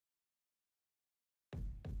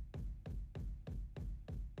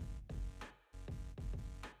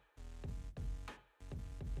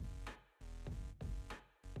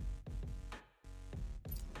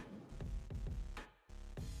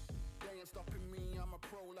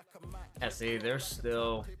Yeah, see, there's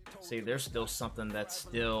still something that's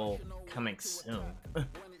still coming soon.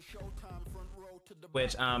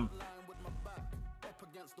 Which I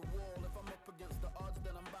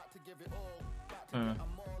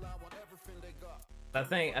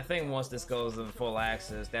think once this goes in full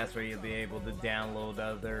access, that's where you'll be able to download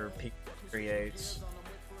other people creates.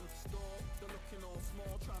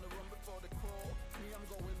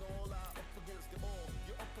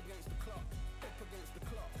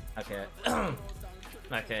 Okay.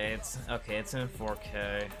 Okay, it's in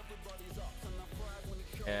 4K.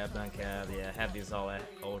 Yeah, I've done cab, yeah, have these all at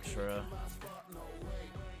ultra.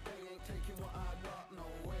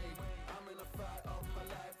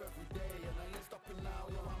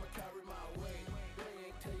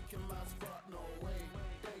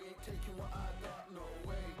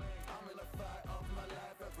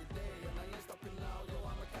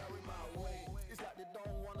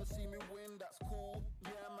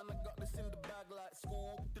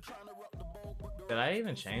 Did I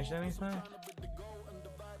even change anything?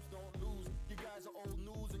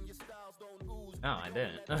 No, I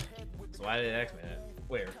didn't. So why did it ask me that?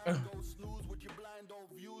 Weird.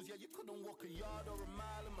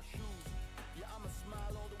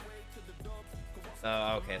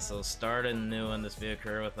 Okay, so start a new Undisputed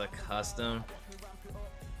career with a custom.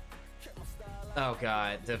 Oh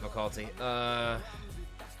god, difficulty.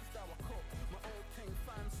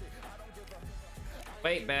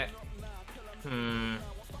 Wait, back.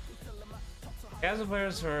 Casual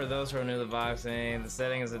players, for those who are new to boxing, the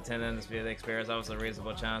setting is intended to Undisputed experience, obviously a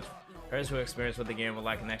reasonable challenge. Players who are experienced with the game would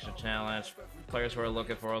like an extra challenge. Players who are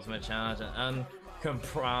looking for ultimate challenge and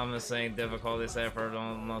uncompromising difficulty set for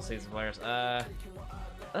most seasoned players.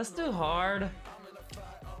 Let's do hard.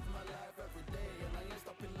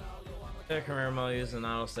 The career mode uses an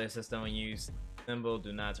auto save system when you use symbol.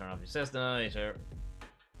 Do not turn off your system.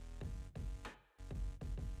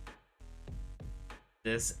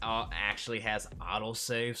 This actually has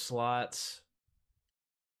autosave slots.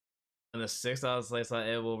 And the 6 autosave slot,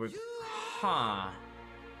 it will huh.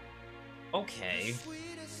 Okay.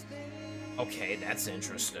 Okay, that's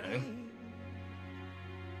interesting.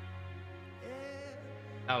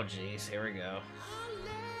 Oh geez, here we go.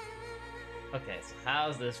 Okay, so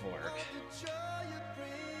how's this work?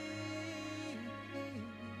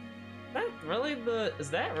 Is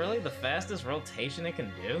that really the fastest rotation it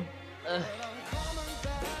can do?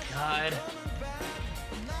 God.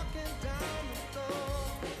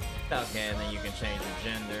 Okay, and then you can change your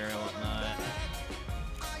gender and whatnot.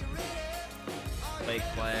 Weight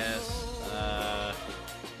class.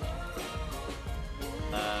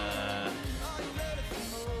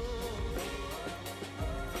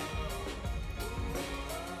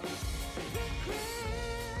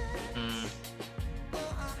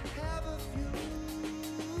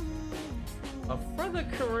 For the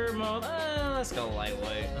career mode, let's go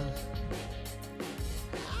lightweight.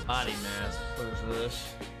 Body mass, what is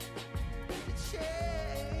this?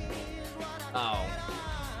 Oh.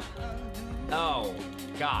 Oh,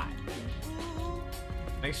 God.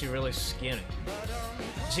 Makes you really skinny.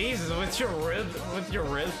 Jesus, with your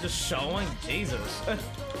ribs just showing? Jesus.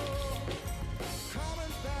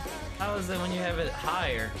 How is it when you have it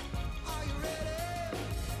higher?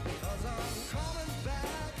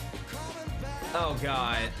 Oh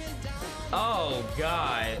god. Oh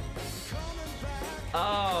god.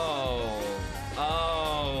 Oh.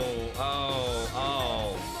 Oh. Oh.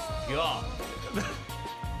 Oh. God.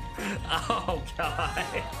 Oh god.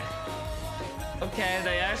 Okay,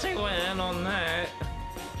 they actually went in on that.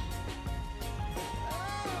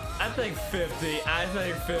 I think 50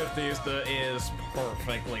 is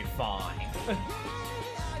perfectly fine.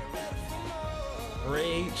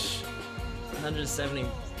 Reach 170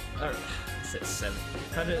 or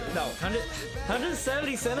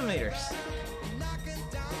 170 centimeters.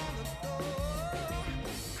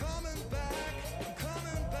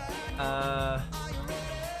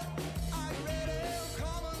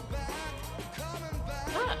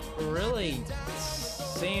 Not really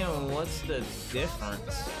seeing what's the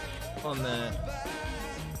difference on that.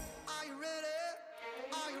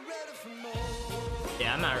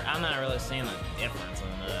 Yeah, I'm not really seeing a difference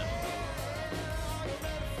on that.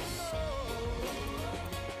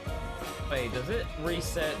 Wait, does it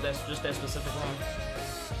reset? That's just that specific one?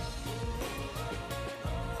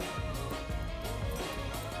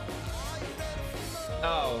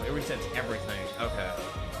 Oh, it resets everything. Okay.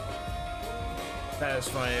 That is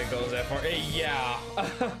funny, it goes that far. Yeah.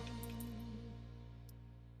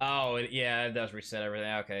 Oh, yeah, it does reset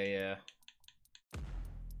everything. Okay,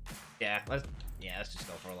 yeah. Let's just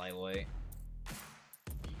go for lightweight.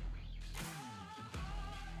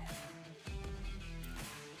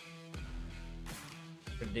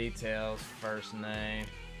 details. First name.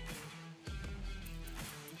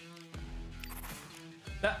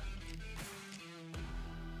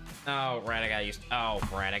 Oh, right, I gotta use. Oh,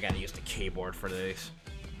 right, I gotta use the keyboard for these.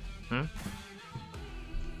 Hmm?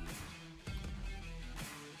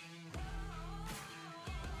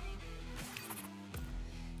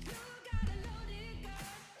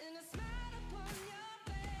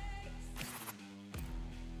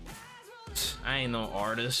 I ain't no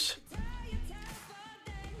artist.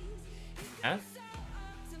 Huh?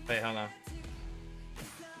 Wait, hold on.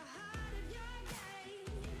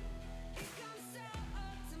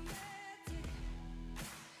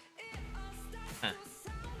 Huh.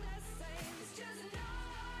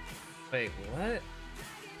 Wait, what?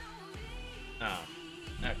 Oh,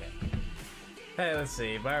 okay. Hey, let's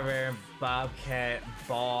see. Barbarian, Bobcat,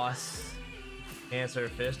 Boss, Cancer,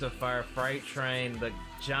 Fist of Fire, Freight Train, the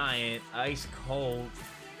Giant, Ice Cold,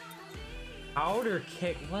 Powder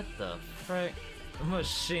Kick, what the frick?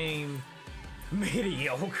 Machine,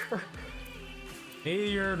 Mediocre,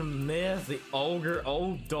 Meteor, the Myth, the Ogre,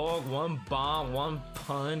 Old Dog, One Bomb, One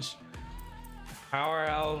Punch,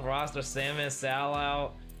 Powerhouse, Roster, Salmon,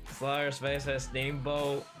 Salout, Slayer, Spacehead,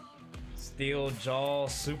 Steamboat, Steel Jaw,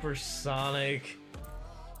 Supersonic,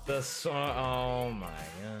 the song. Oh my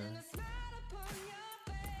god.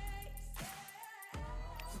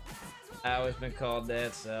 I always been called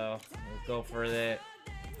that, so we'll go for that.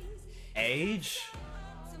 Age?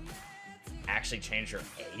 Actually change your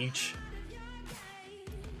age?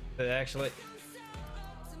 Did it actually?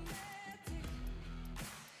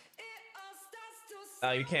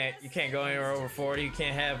 Oh, you can't go anywhere over 40. You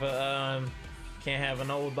can't have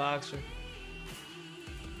an old boxer.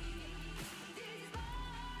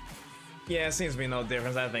 Yeah, it seems to be no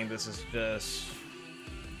difference. I think this is just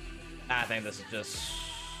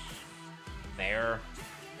there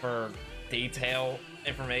for detail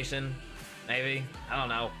information, maybe. I don't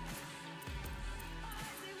know.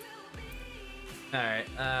 Alright,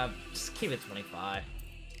 just keep it 25.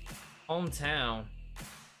 Hometown.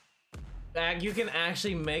 You can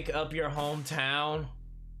actually make up your hometown.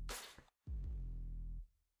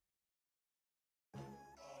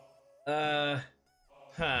 Huh.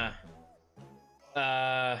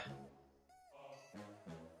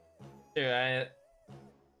 Dude, I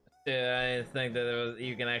didn't think that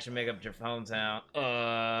you can actually make up your hometown.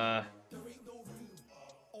 Huh?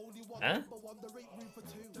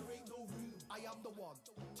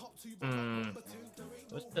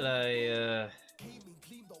 What should I,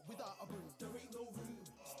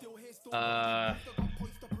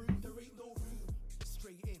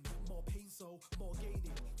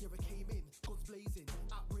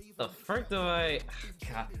 the frick do I...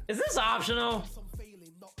 God. Is this optional?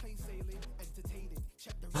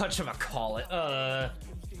 Whatchamacallit?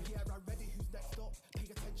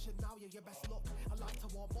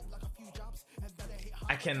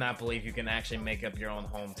 I cannot believe you can actually make up your own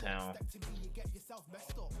hometown.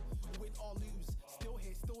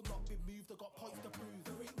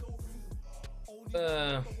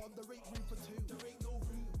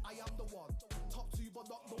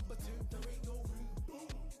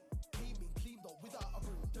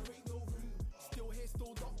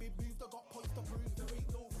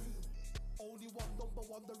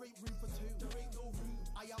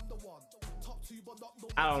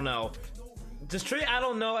 I don't know. Just treat I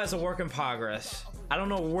don't know as a work in progress. I don't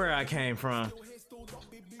know where I came from.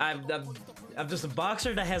 I'm just a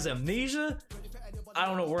boxer that has amnesia. I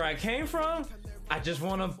don't know where I came from. I just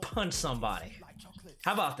want to punch somebody.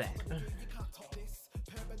 How about that?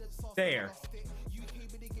 There.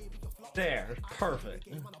 There. Perfect.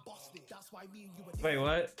 Wait,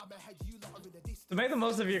 what? To make the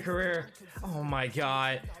most of your career, oh my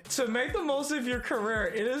god. To make the most of your career,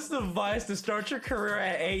 it is the advice to start your career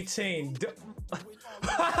at 18.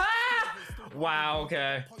 Wow,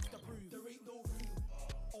 okay.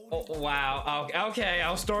 Oh, wow, okay,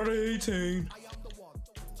 I'll start at 18.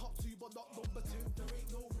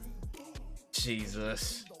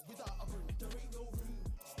 Jesus.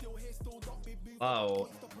 Oh.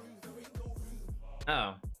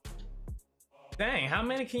 Oh. Dang, how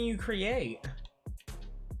many can you create?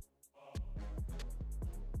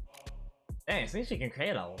 Dang, seems you can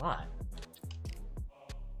create a lot.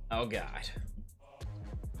 Oh god.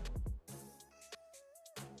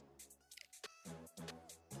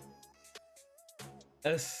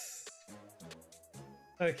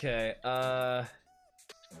 Okay,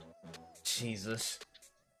 Jesus.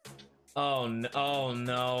 Oh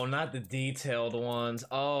no, not the detailed ones.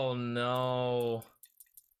 Oh no.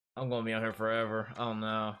 I'm gonna be on here forever. Oh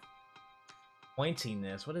no.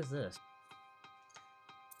 Pointiness, what is this?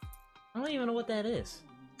 I don't even know what that is.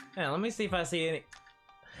 Man, let me see if I see any.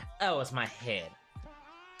 Oh, it's my head.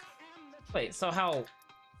 Wait, so how?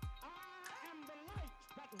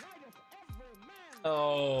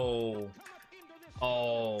 Oh.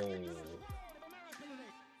 Oh.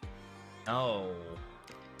 No.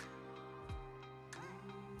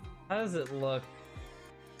 How does it look?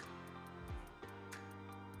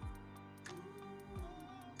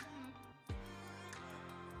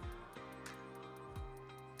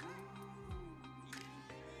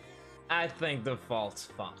 I think default's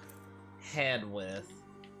fine. Head width.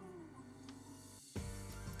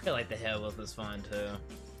 I feel like the head width is fine too.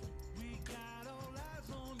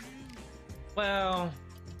 Well,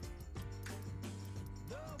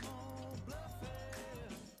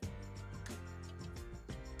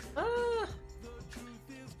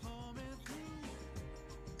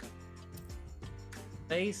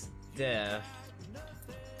 face def.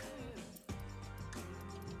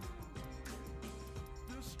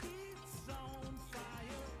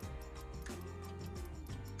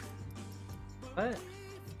 What?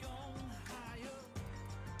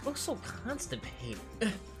 Looks so constipated.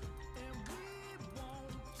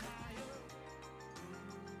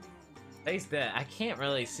 Face that. I can't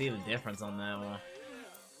really see the difference on that one.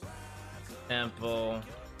 Temple.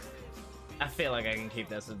 I feel like I can keep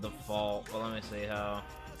that as a default, but let me see how.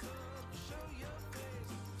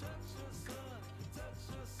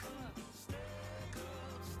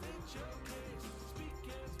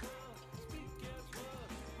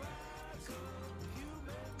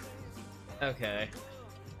 Okay.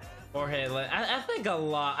 Forehead. I think a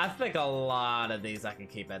lot of these I can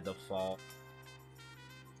keep at default.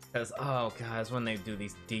 Because, oh guys, when they do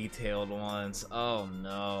these detailed ones, oh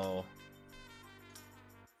no.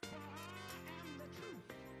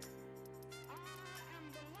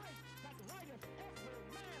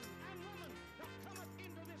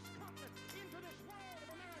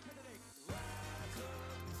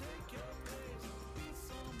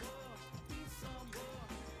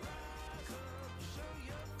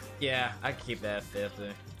 Yeah, I can keep that at 50.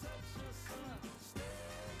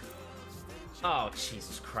 Oh,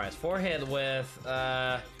 Jesus Christ. Forehead width,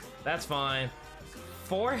 that's fine.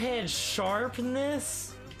 Forehead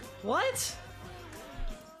sharpness? What?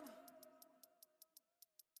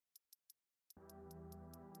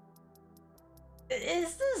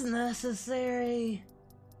 Is this necessary?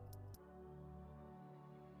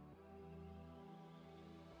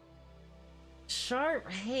 Sharp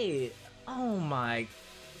head. Oh my.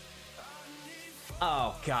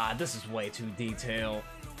 Oh god, this is way too detailed.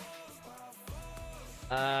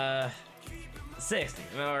 60,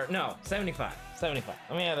 or no, 75. 75.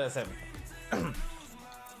 Let me add that 75.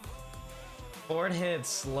 Forehead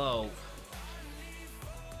slope.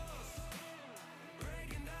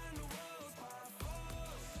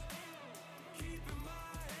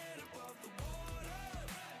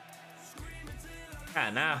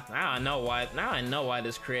 Ah, now I know why. Now I know why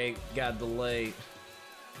this create got delayed.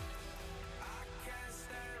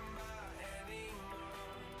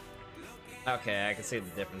 Okay, I can see the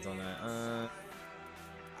difference on that.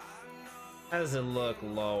 How does it look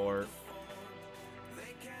lower?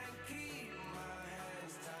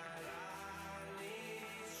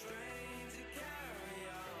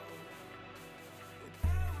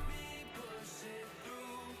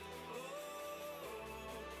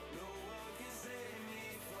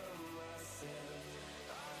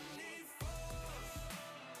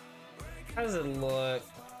 How does it look?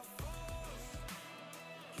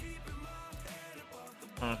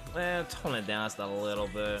 Tone it down just a little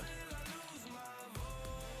bit.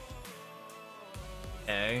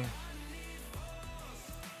 Okay.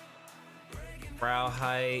 Brow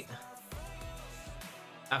height.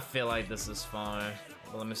 I feel like this is fine.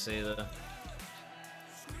 But let me see the.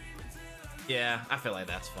 Yeah, I feel like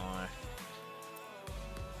that's fine.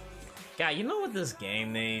 God, you know what this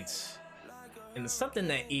game needs? And it's something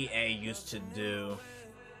that EA used to do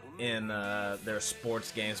in their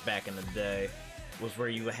sports games back in the day, was where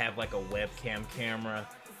you would have like a webcam camera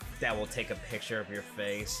that will take a picture of your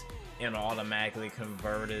face and automatically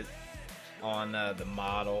convert it on the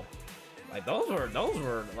model. Like those were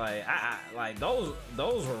like those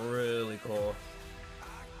were really cool.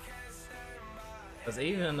 Cause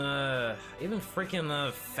even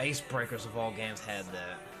freaking face breakers of all games had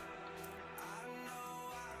that.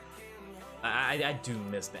 I do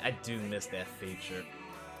miss that. I do miss that feature.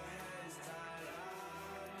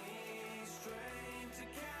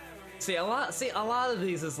 See a lot of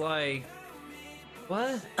these is like,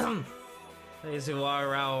 what? I used to walk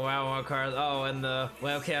around my cars. Oh, and the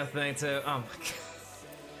webcam thing too. Oh my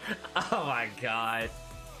god. Oh my god.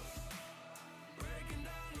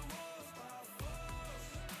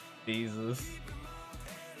 Jesus.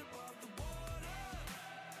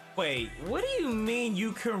 Wait, what do you mean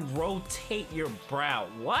you can rotate your brow?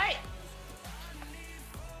 What?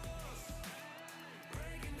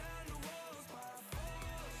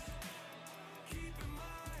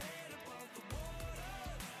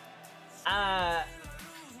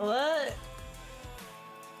 What?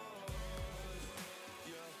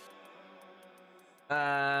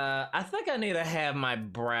 I think I need to have my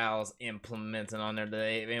brows implemented on there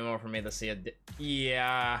today in order for me to see a.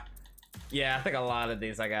 Yeah, I think a lot of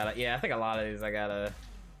these I gotta. Yeah, I think a lot of these I gotta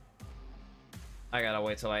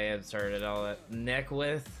wait till I insert it. All that neck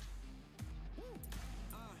width.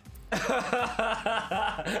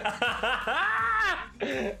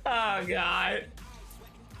 Oh god.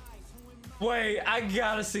 Wait, I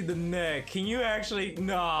gotta see the neck. Can you actually?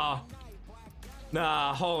 Nah,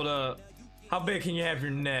 hold up. How big can you have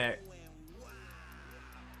your neck?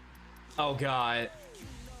 Oh god.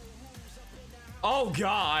 Oh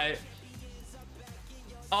god.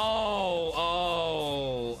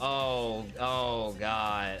 Oh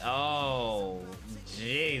god. Oh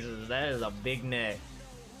Jesus, that is a big neck.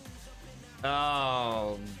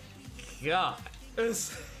 Oh god.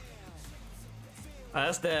 That's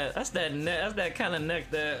that kind of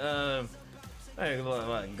neck that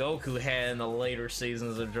like Goku had in the later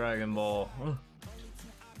seasons of Dragon Ball.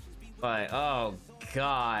 Like, oh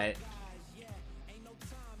god.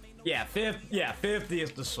 Yeah, 50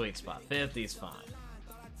 is the sweet spot. 50 is fine.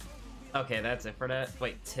 Okay, that's it for that.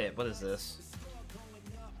 Wait, tip, what is this?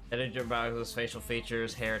 Edit your boxes, facial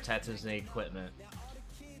features, hair, tattoos, and equipment.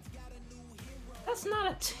 That's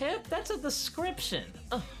not a tip, that's a description.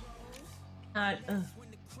 Ugh. God,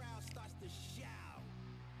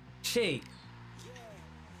 cheek.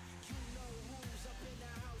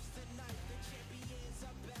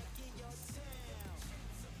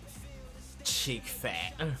 Cheek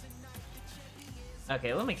fat.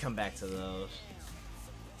 Okay, let me come back to those.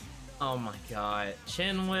 Oh my god.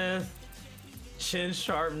 Chin width, chin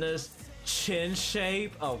sharpness, chin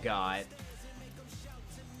shape. Oh god.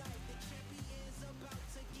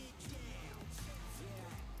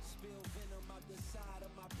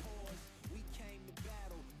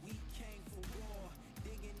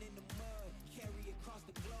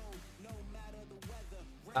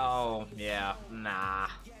 Oh, yeah, nah.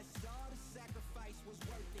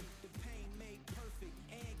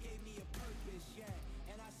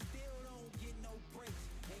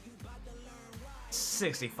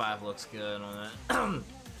 $65 looks good on that.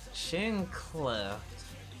 Chin cleft.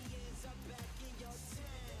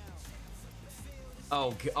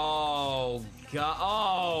 Oh god.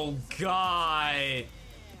 Oh god.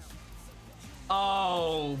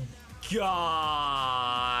 Oh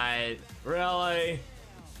god. Really?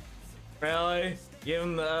 Really? Give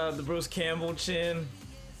him the Bruce Campbell chin?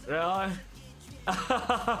 Really?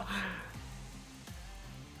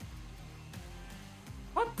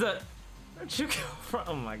 What the? Where'd you come from?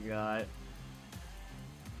 Oh my god.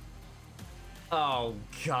 Oh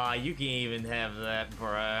god, you can even have that,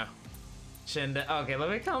 bruh. Chin okay, let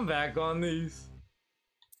me come back on these.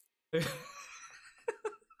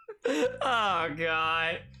 Oh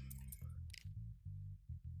god.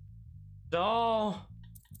 Doll.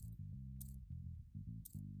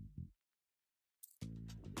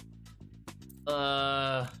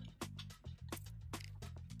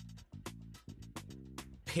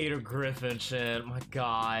 Peter Griffin chin, my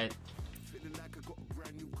god.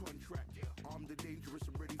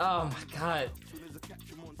 Oh my god.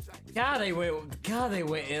 They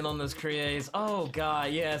went in on this creates. Oh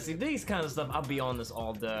god, yeah, see these kind of stuff, I'll be on this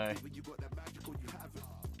all day.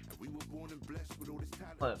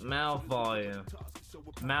 What, mouth volume,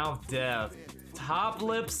 mouth depth, top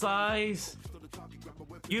lip size.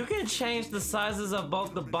 You can change the sizes of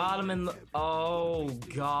both the bottom and the, oh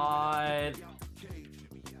god.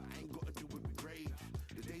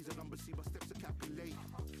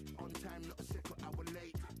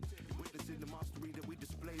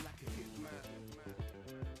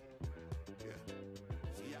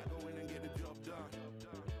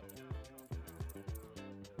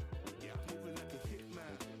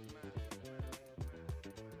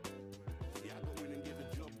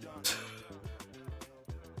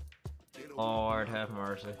 Lord have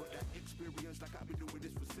mercy.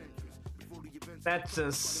 That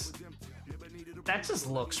just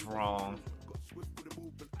looks wrong.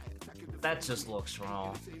 That just looks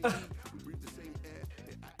wrong. I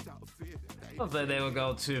don't think they would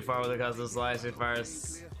go too far with the custom slicing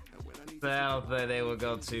first. I don't think they would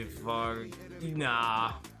go too far.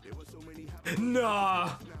 Nah.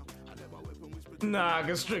 Nah,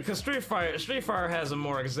 cause Street Fighter has a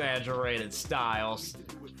more exaggerated styles.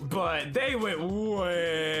 But they went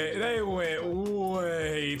way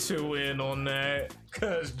too in on that.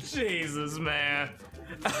 Cause Jesus, man.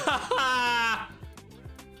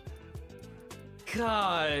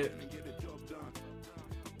 God.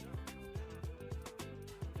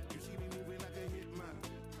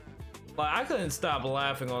 Like, I couldn't stop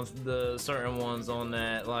laughing on the certain ones on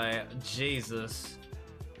that. Like, Jesus.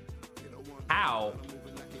 How?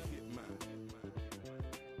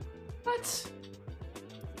 What?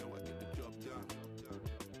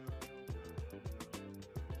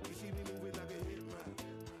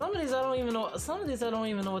 Some of these I don't even know. Some of these I don't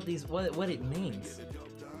even know what it means.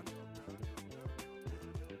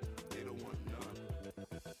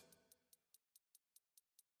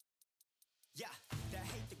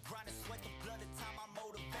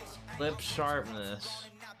 Lip sharpness.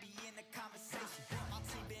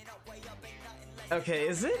 Okay,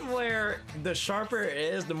 is it where the sharper it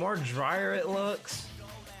is, the more drier it looks?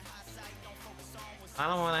 I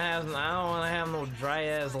don't want to have no dry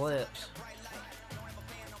ass lips.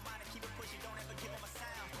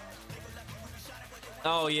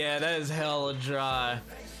 Oh yeah, that is hella dry.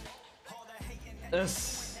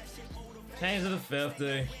 Let's change it to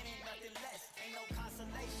 50.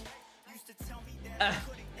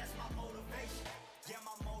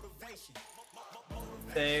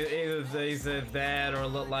 They said that or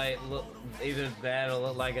look like either that or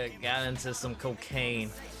look like I got into some cocaine.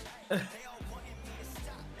 I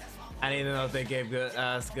didn't even know if they gave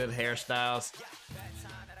us good hairstyles.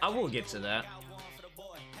 I will get to that.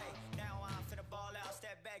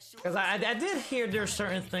 Cause I did hear there's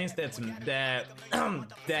certain things that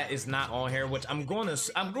is not on here, which I'm going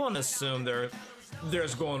to assume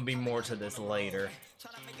there's going to be more to this later.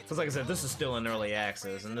 Cause like I said, this is still in early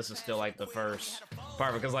access, and this is still like the first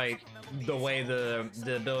part. Because like the way the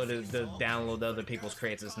ability to download other people's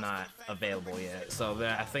crates is not available yet, so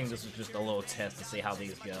I think this is just a little test to see how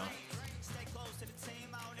these go.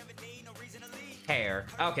 Hair.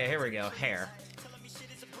 Okay, here we go. Hair.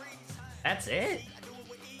 That's it.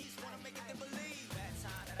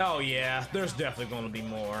 Oh yeah, there's definitely going to be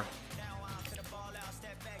more.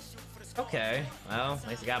 Okay, well, at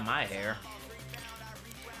least I got my hair.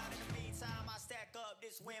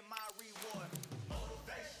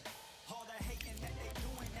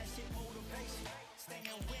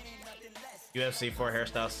 UFC 4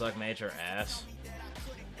 hairstyles suck major ass.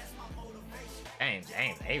 Dang,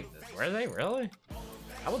 were they really?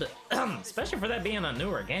 I would have, especially for that being a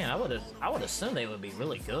newer game, I would assume they would be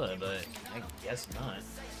really good, but I guess not.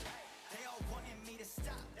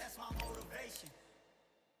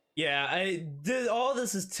 Yeah, all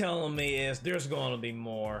this is telling me is there's going to be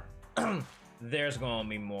more. There's going to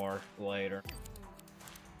be more later.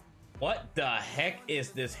 What the heck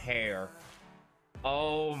is this hair?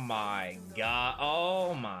 Oh my god.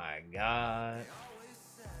 Oh my god.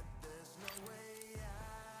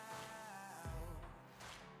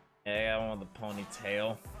 Yeah, I want the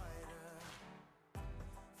ponytail.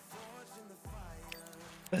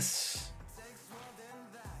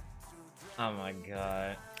 Oh my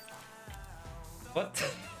god. What?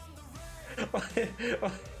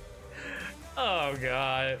 What? Oh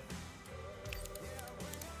god.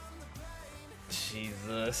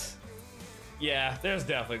 Jesus. Yeah, there's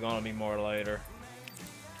definitely gonna be more later.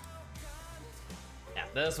 Yeah,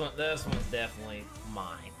 this one's definitely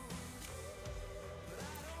mine.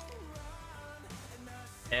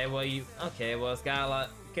 Okay, well it's got a lot,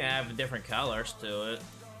 you can have different colors to it.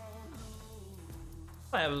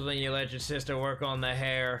 What happens when you let your sister work on the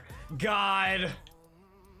hair? God!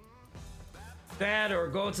 That or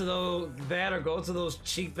go to those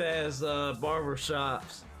cheap ass barber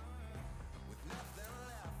shops.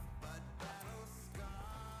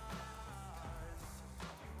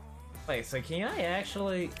 Wait, so can I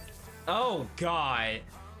actually? Oh god.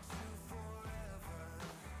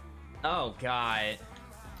 Oh god.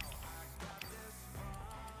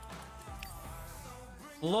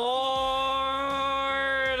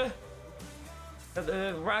 Lord!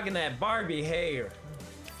 Rocking that Barbie hair.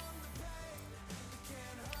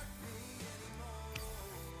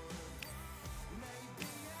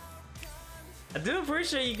 I do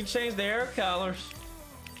appreciate you can change the hair colors.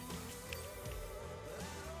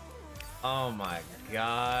 Oh my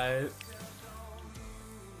god.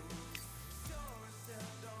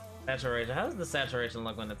 Saturation. How does the saturation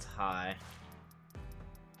look when it's high?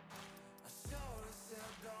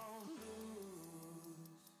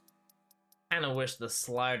 I kinda wish the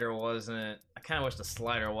slider wasn't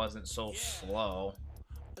so slow.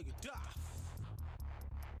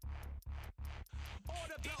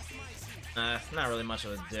 Not really much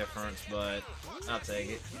of a difference, but I'll take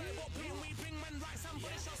it.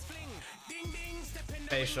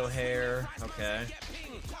 Facial hair, okay.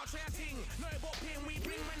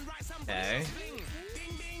 Okay.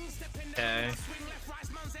 Okay.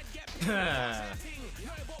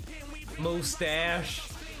 Mustache.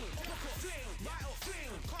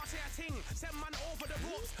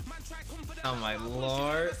 Oh my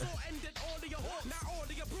lord.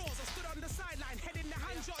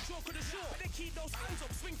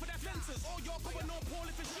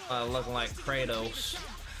 Looking like Kratos.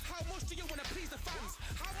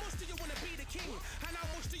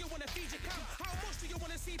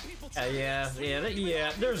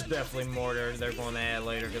 Yeah, there's definitely more they're going to add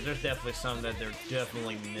later, because there's definitely some that they're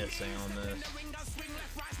definitely missing on this.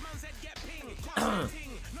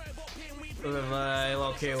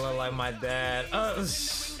 Okay, look like my dad.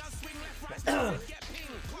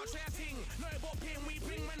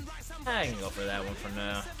 I can go for that one for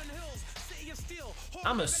now.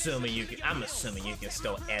 I'm assuming you can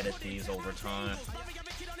still edit these over time.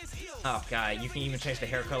 Oh god, you can even change the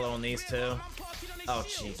hair color on these too. Oh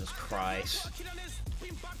Jesus Christ.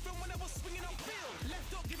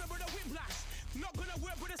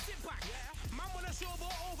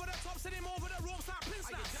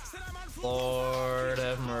 Lord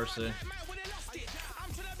have mercy.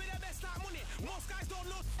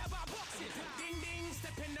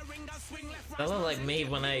 That look like me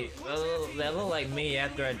when that look like me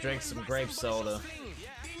after I drank some grape soda.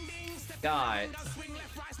 God.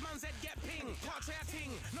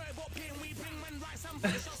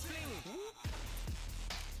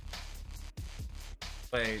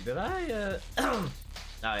 Wait, did I oh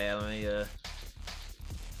yeah, let me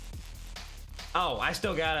oh, I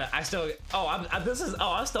still gotta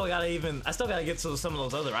get to some of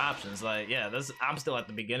those other options. Like, yeah, I'm still at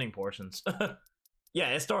the beginning portions.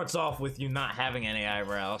 Yeah, it starts off with you not having any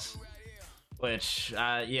eyebrows, which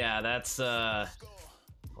yeah, that's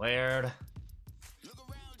weird.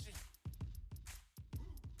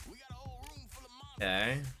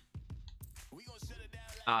 Okay.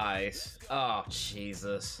 Eyes. Oh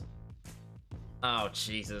Jesus. Oh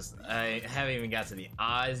Jesus. I haven't even got to the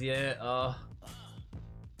eyes yet. Oh.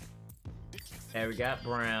 Okay, we got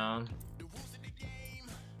brown.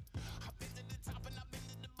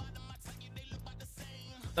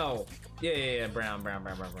 Oh, yeah, brown.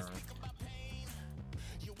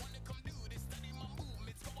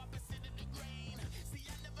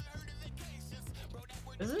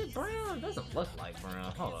 Is it brown? It doesn't look like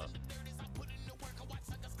brown. Hold up.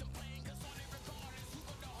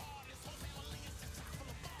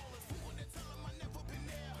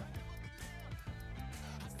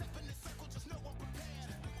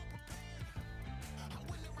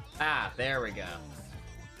 Ah, there we go.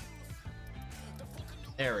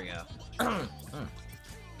 There we go. I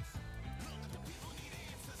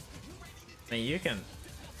mean, you can...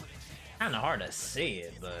 Kinda hard to see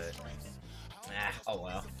it, but... oh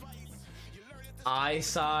well. Eye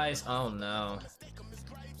size? Oh no.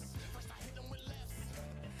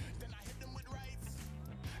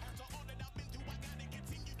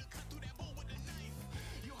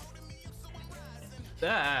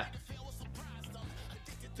 Ah!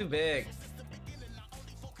 Too big.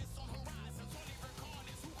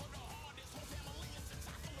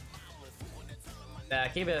 Yeah,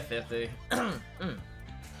 keep it at 50. I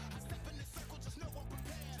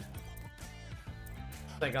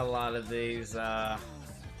think a lot of these, eye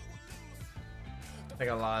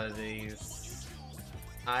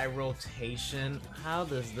rotation. How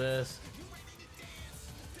does this?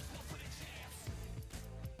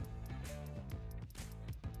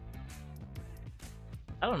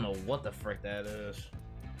 I don't know what the frick that is.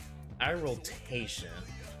 Eye rotation.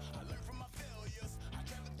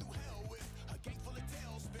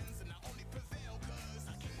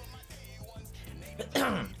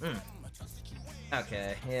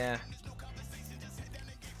 Okay, yeah.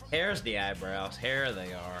 Here's the eyebrows. Here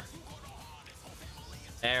they are.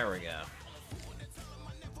 There we go.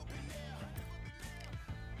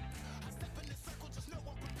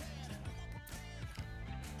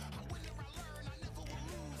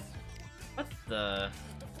 What the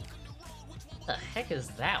heck is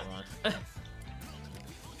that one?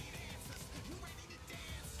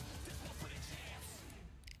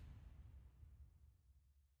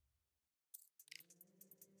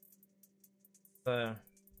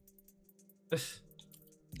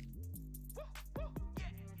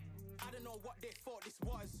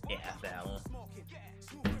 Yeah, that one.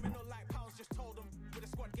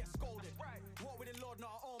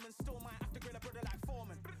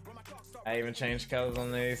 I even changed colors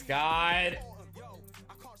on these. God!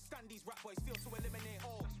 these rap boys feel to eliminate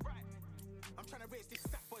all. I'm trying to raise this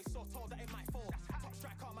stack boy so tall that it might fall. Top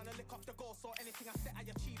striker, man, I lick off the goal, so anything I set, I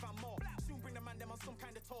achieve and more. Soon bring the man them on some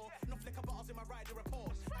kind of tour. No flicker bottles in my rider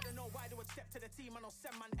report. I don't know why they would step to the team, and I'll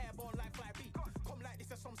send man airborne like fly beat. Come like this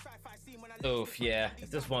is some sci-fi scene when I Oof, yeah.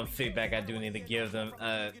 If there's one feedback I do need to give them,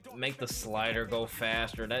 make the slider go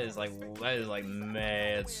faster. That is like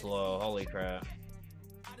mad slow. Holy crap.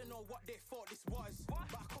 I don't know what they thought this was, but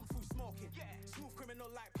I come through smoking. Smooth criminal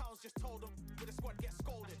like pounds just told them. With the squad get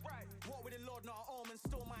scolded. War with the Lord, not an omen.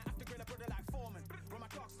 Still might have to grill a brother like Foreman. When my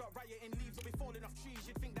dogs start rioting, leaves will be falling off trees.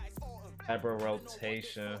 You'd think that it's autumn. Hyper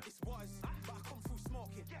rotation. But I come through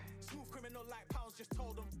smoking. Smooth criminal like pounds just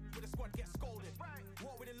told them. With the squad get scolded.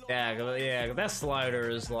 War with the Lord. Yeah, that slider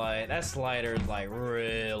is like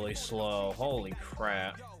really slow. Holy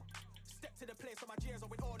crap. Step to the place on my cheers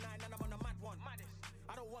with all nine and I'm on a mad one.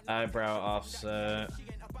 Eyebrow offset.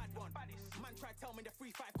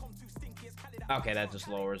 Okay, that just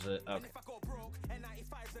lowers it. Okay.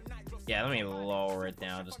 Yeah, let me lower it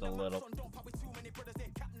down just a little.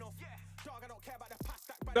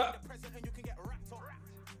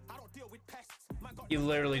 You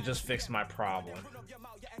literally just fixed my problem.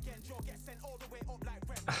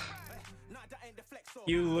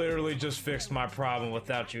 You literally just fixed my problem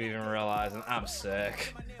without you even realizing. I'm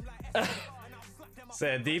sick.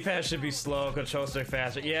 Said D-pad should be slow, control stick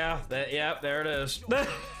faster. Yeah, yep, there it is.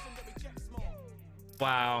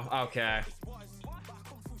 Wow, okay.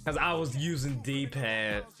 Cause I was using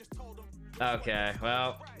D-pad. Okay,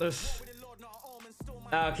 well, this.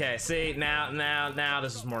 Okay, see now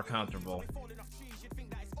this is more comfortable.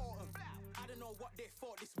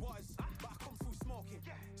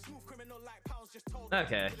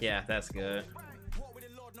 Okay, yeah, that's good.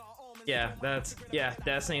 Yeah,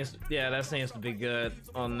 that seems to be good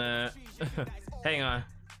on that. Hang on.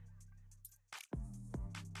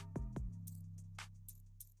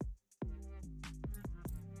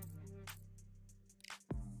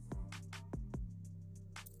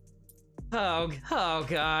 Oh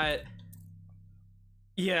god.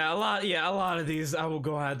 Yeah, a lot of these I will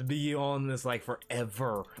go have to be on this like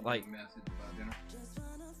forever. Like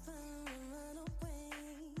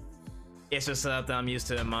it's just stuff that I'm used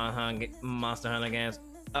to in Monster Hunter games.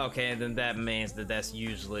 Okay, then that means that that's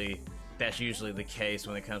usually the case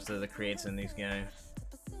when it comes to the creates in these games.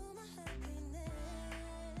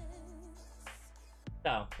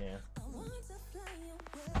 Oh, yeah.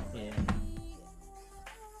 Yeah.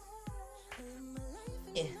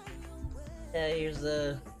 Yeah, here's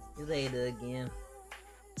Ada again.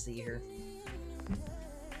 See her.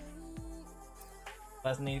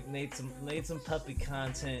 Let's need some puppy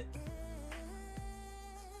content.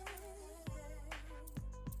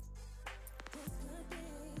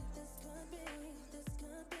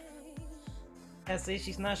 Yeah, see,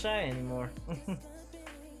 she's not shy anymore.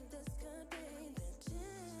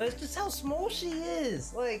 But it's just how small she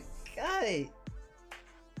is. Like, God,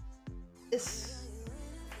 it's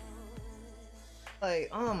like,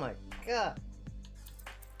 oh my god,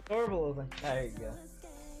 adorable looking. There you go.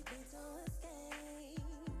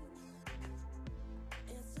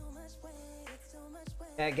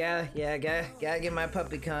 I gotta get my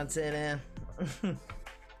puppy content in.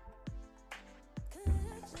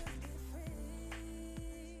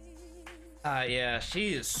 Yeah,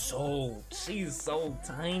 she's so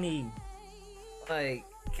tiny. Like,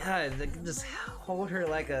 God, they can just hold her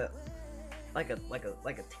like a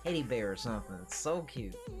teddy bear or something. It's so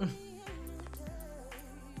cute.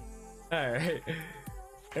 Alright.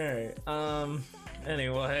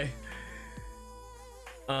 Anyway.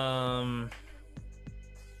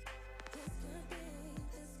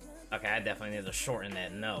 Okay, I definitely need to shorten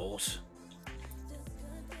that nose.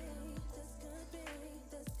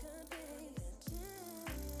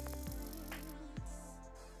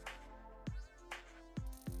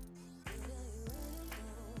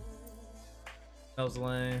 Nose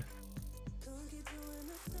lane.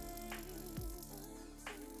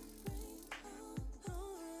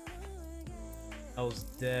 I was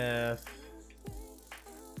deaf.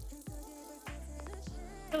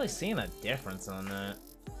 Really seeing a difference on that.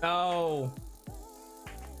 Oh,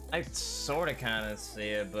 I sort of kind of see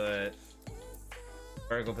it, but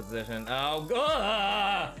vertical position. Oh,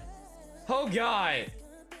 oh god!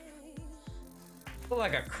 Look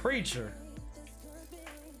like a creature.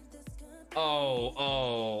 Oh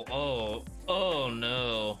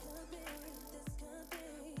no.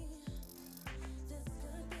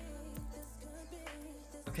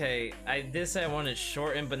 Okay, I did say I wanted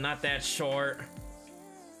shortened, but not that short.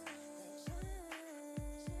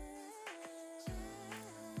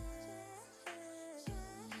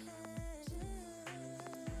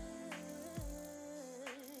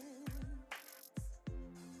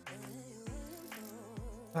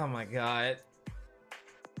 Oh my god.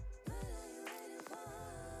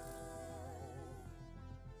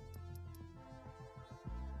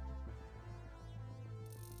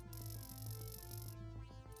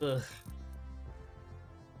 Ugh.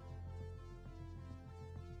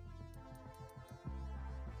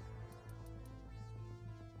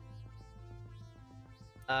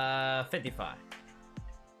 55.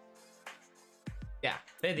 Yeah,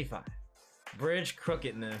 55. Bridge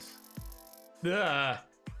crookedness. Ugh.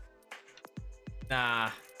 Nah.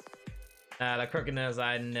 Nah, the crookedness,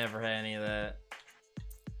 I never had any of that.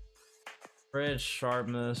 Bridge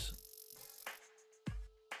sharpness.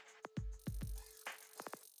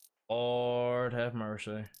 Lord have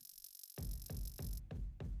mercy.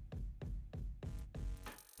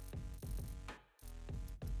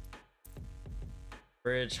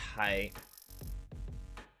 Bridge height.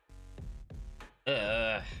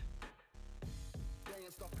 Ugh. They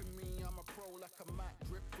ain't stopping me, I'm a pro like a Mac.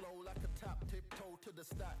 Drip flow like a tap, tiptoe to the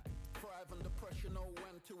stack. Thrive under pressure, know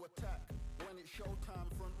when to attack. When it's showtime,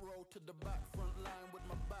 front row to the back. Front line with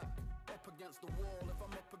my back up against the wall. If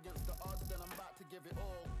I'm up against the odds, then I'm about to give it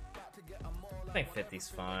all. About to get them all. I think 50's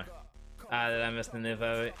fine. Ah, did I miss the new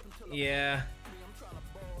vote? Yeah.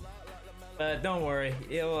 But don't worry,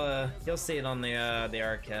 you'll see it on the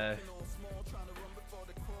archive.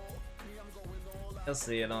 You'll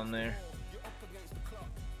see it on there.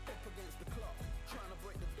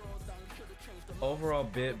 Overall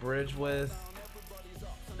bit bridge width.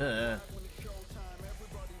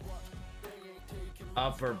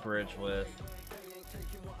 Upper bridge width.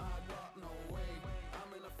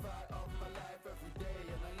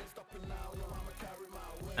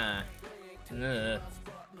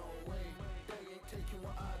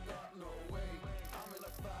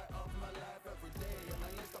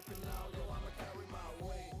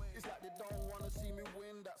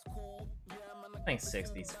 I think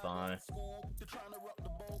 60's fine.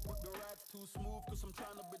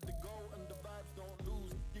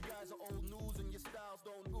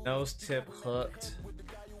 Nose tip hooked.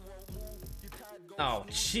 Oh,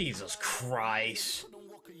 Jesus Christ.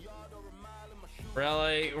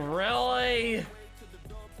 Really? Really?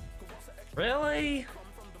 Really?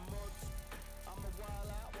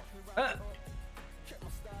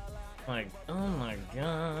 Like, oh my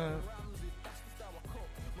god.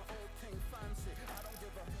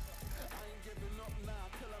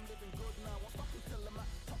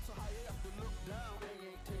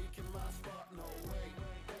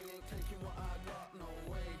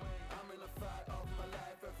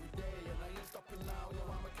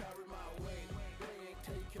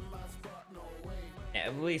 Yeah,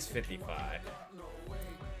 at least 55.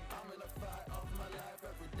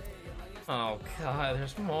 Oh god,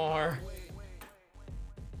 there's more.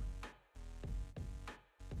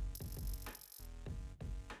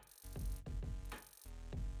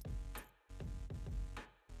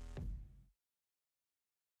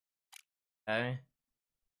 Okay.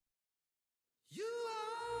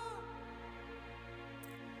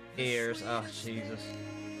 Ears. Oh Jesus.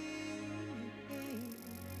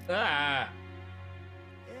 Ah.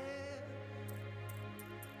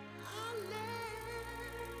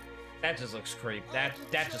 That just looks creepy. That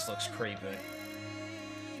just looks creepy.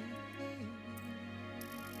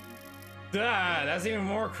 Ah, that's even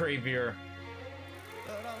more creepier.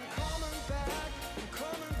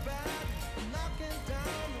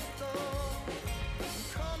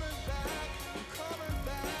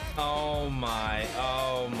 Oh my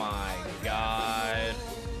god.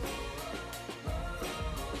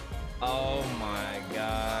 Oh my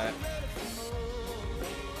god.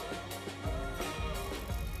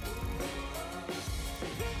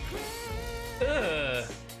 Ugh.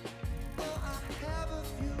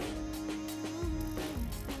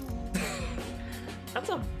 That's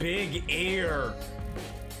a big ear.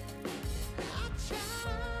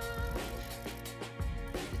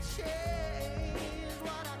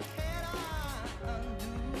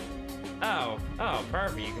 Oh,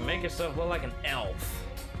 perfect. You can make yourself look like an elf.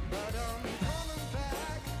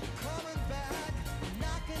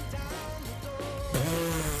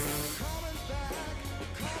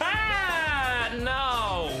 Ah,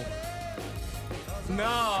 no.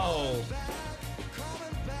 No.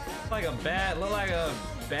 Look like a bad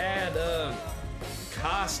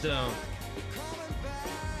costume.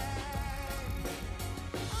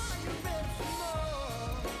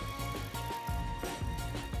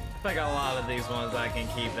 I think a lot of these ones I can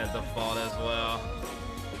keep at default as well.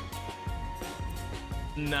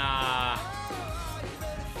 Nah.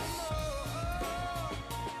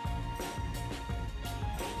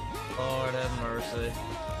 Lord have mercy.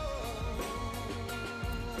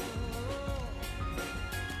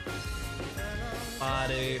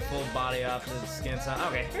 Body, full body opposite skin tone.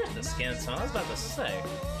 Okay, here's the skin tone. I was about to say.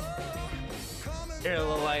 Here it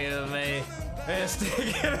look like it to me. Man, stick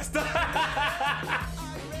in his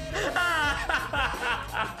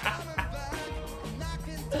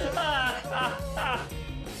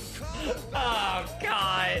Oh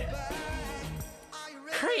god.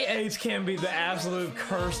 Creates can be the absolute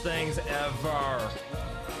curse things ever.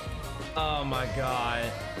 Oh my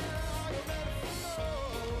god.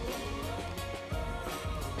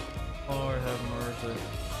 Lord have mercy.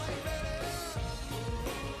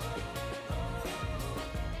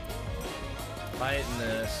 Fighting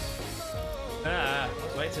this. Ah,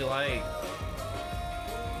 it's way too late.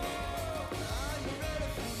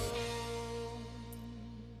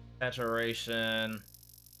 Saturation.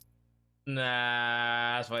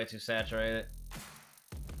 Nah, that's way too saturated.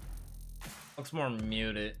 Looks more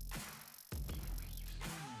muted.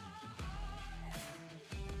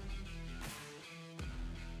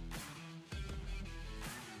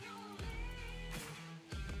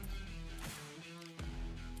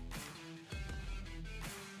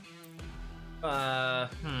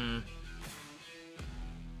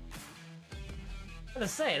 To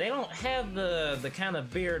say they don't have the kind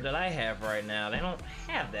of beard that I have right now. They don't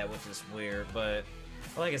have that, which is weird. But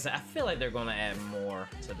like I said, I feel like they're gonna add more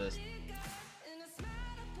to this.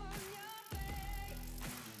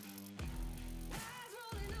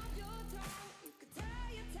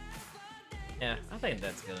 Yeah, I think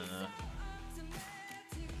that's good enough.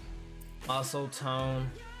 Muscle tone,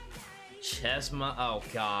 oh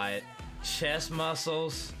god, chest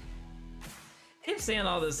muscles. Keep seeing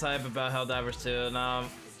all this hype about Helldivers 2, and all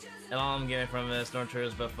I'm getting from it is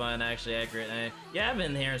Stormtroopers but fun, actually accurate. And yeah, I've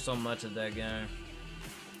been hearing so much of that game.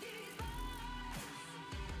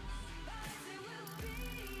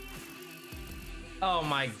 Oh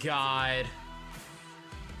my god.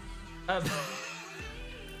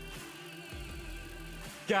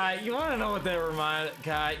 Guy, you wanna know what that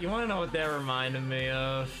reminded me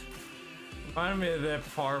of? Reminded me of that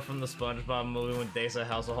part from the SpongeBob movie when Daisa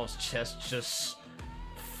Hasselhoff's chest just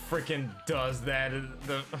freaking does that.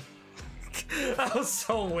 That was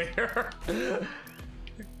so weird.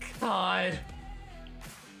 God.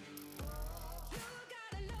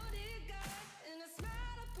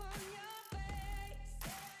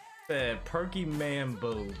 That perky man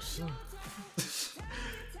boobs.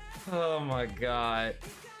 Oh my god.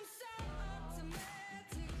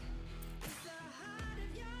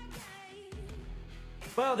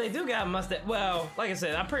 Well, they do got mustache. Well, like I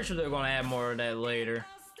said, I'm pretty sure they're gonna add more of that later.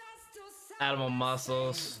 Animal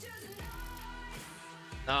muscles.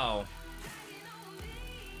 Oh.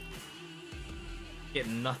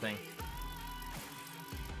 Getting nothing.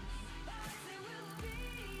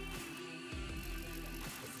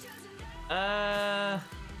 Uh.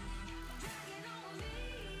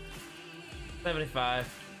 75.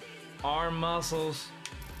 Arm muscles.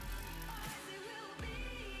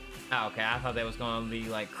 Oh, okay, I thought that was gonna be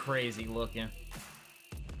like crazy looking.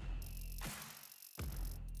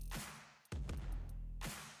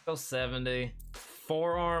 Go 70.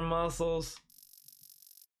 Forearm muscles.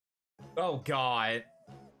 Oh god.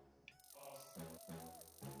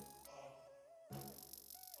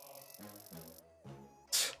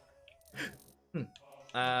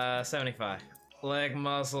 75. Leg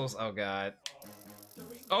muscles. Oh god.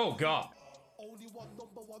 Oh god. Only one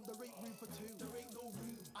number one, there ain't room for two. There ain't no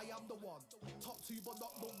room. I am the one. Top two, but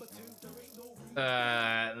not number two. There ain't no room.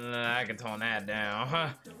 Nah, I can tone that down,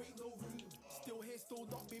 huh? There ain't no room. Still here, still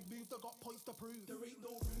not been moved. I got points to prove. There ain't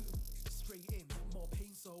no room. Straight in, more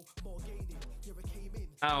pain, so more gaining. Here I came in.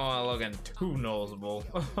 I don't want to looking too noticeable.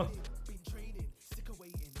 Been training, sick of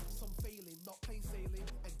waiting. Some failing, not plain sailing.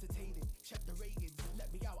 Entertaining, check the rating.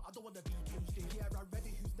 Let me out, I don't want to be caged in. Yeah, I'm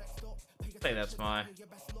ready. Who's next up? I think that's my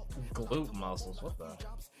glute muscles. What the?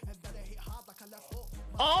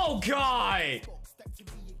 Oh god!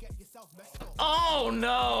 Oh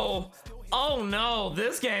no! Oh no!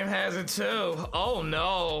 This game has it too. Oh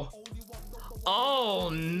no! Oh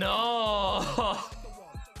no!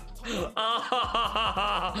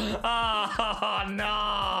 Oh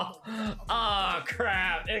no! Oh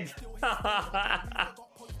crap!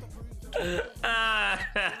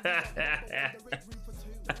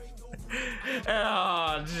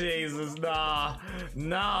 Oh Jesus, nah,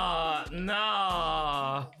 nah,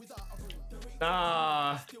 nah,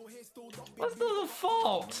 nah. What's the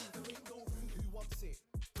default?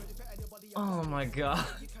 Oh my god.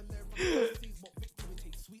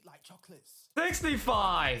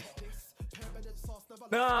 65.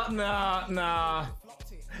 Nah, nah, nah.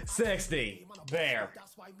 60. There.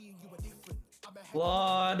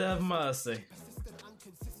 Lord of mercy.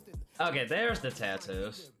 Okay, there's the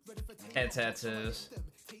tattoos. Head tattoos.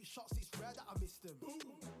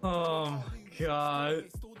 Oh my god.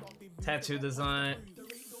 Tattoo design.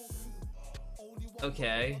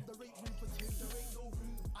 Okay.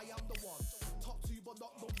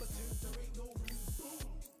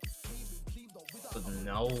 The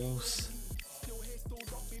nose.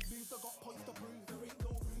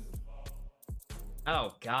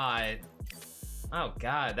 Oh god. Oh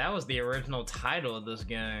god, that was the original title of this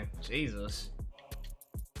game. Jesus.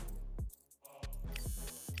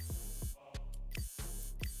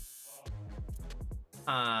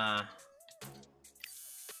 Nah.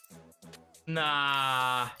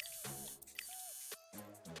 Nah,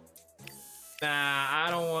 I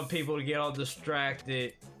don't want people to get all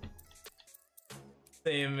distracted.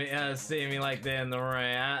 Seeing me like that in the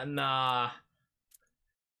ring. Nah.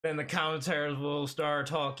 Then the commentators will start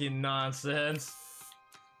talking nonsense.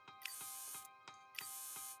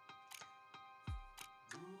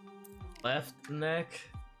 Left neck.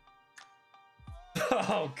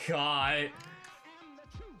 Oh god.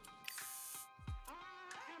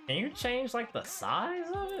 Can you change like the size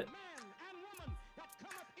of it?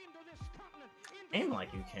 Aim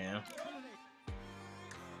like you can.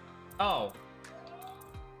 Oh.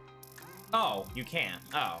 Oh, you can't.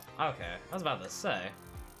 Oh, okay. I was about to say.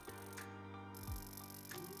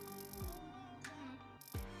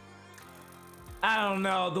 I don't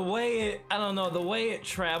know, the way it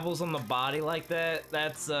travels on the body like that,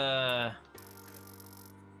 that's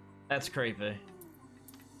creepy.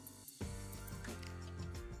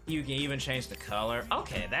 You can even change the color.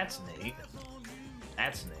 Okay, that's neat.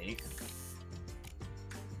 That's neat.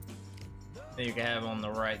 Then you can have on the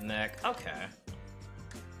right neck. Okay.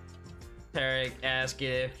 Tarek asked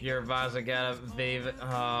if your visor got a Viva.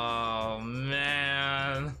 Oh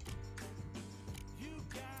man.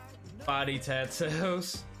 Body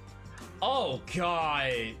tattoos. Oh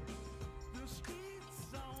god.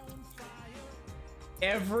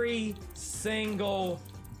 Every single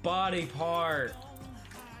body part.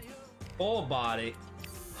 Full body.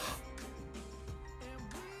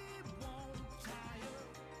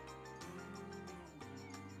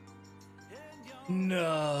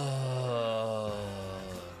 No.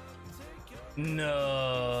 No.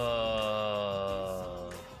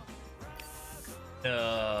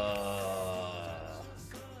 No.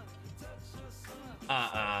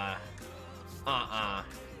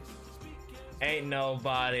 Ain't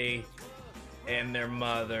nobody and their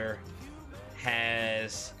mother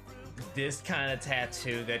has this kind of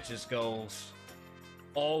tattoo that just goes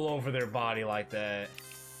all over their body like that.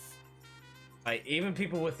 Like, even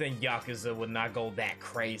people within Yakuza would not go that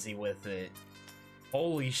crazy with it.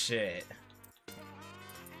 Holy shit.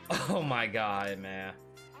 Oh my god, man.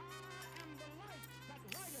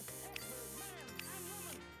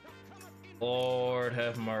 Lord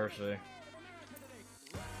have mercy.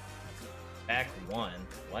 Back one.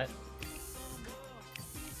 What?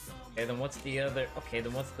 Okay, then what's the other? Okay,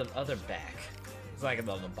 then what's the other back? It's like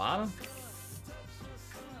on the bottom?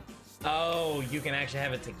 Oh, you can actually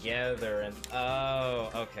have it together and... Oh,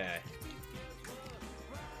 okay.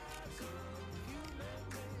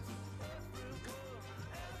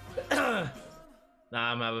 Nah,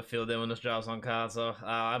 I'm gonna have a field day when this drops on console.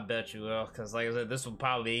 I bet you will, because like I said, this will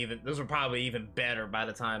probably even better by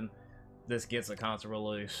the time this gets a console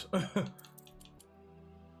release.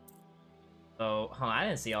 So, hold on, I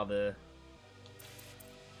didn't see all the...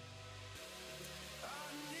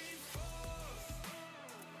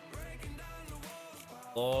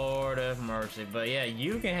 Lord have mercy. But yeah,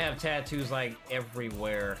 you can have tattoos like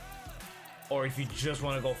everywhere. Or if you just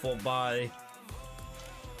want to go full body.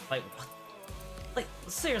 Like, what? Like,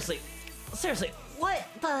 seriously, what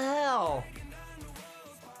the hell?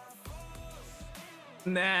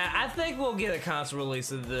 Nah, I think we'll get a console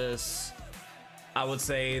release of this. I would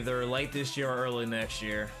say either late this year or early next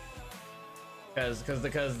year. Because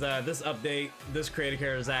this update, this creator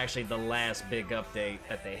character is actually the last big update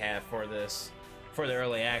that they have for this, for the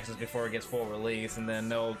early access before it gets full release, and then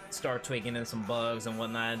they'll start tweaking in some bugs and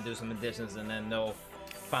whatnot and do some additions, and then they'll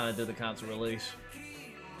finally do the console release.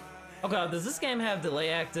 Okay, does this game have delay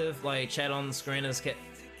active, like chat on the screen as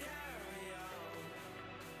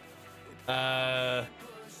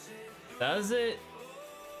does it?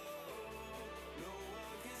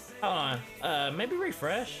 Hold on, maybe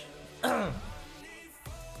refresh?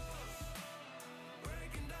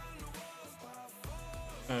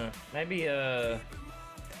 Maybe,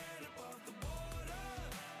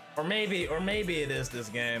 or maybe it is this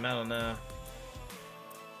game, I don't know.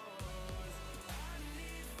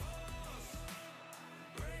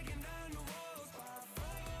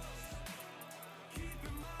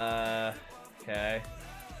 Okay.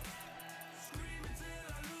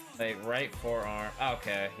 Wait, right forearm.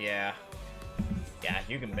 Okay, yeah. Yeah,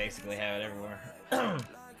 you can basically have it everywhere.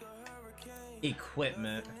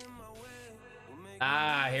 Equipment.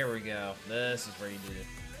 Ah, here we go. This is where you do it.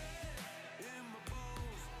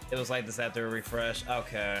 It was like this after a refresh.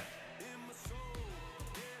 Okay.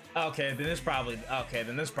 Okay, then it's probably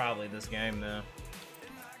this game now.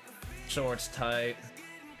 Shorts tight.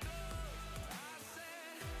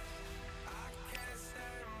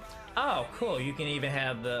 Oh, cool. You can even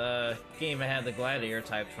have the gladiator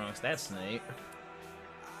type trunks. That's neat.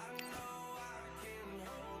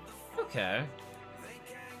 Okay.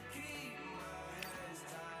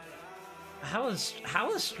 How is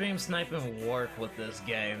stream sniping work with this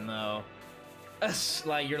game though? It's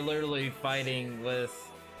like you're literally fighting with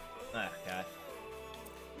God.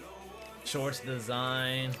 Shorts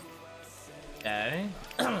design. Okay.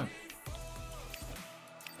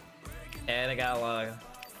 And I got a lot of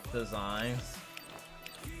designs.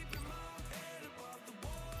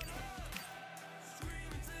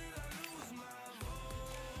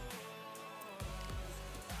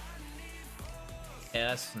 Yeah,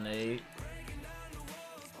 that's neat.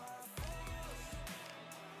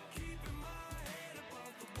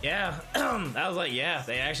 Yeah, I was like, yeah,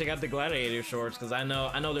 they actually got the gladiator shorts because I know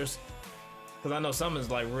someone's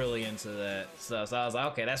like really into that stuff. So I was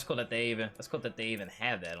like, okay, that's cool that they even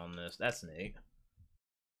have that on this. That's neat.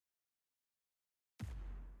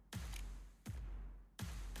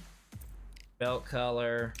 Belt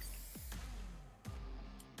color.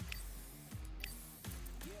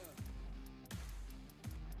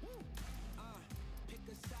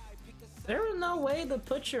 There is no way to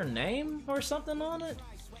put your name or something on it?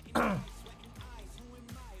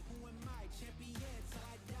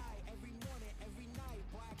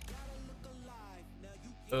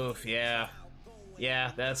 Oof, yeah.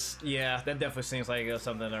 Yeah, that definitely seems like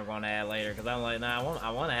something they're going to add later. Because I'm like, nah,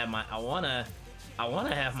 I want to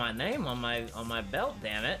have my name on my belt.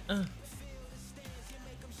 Damn it.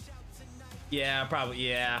 Yeah, probably.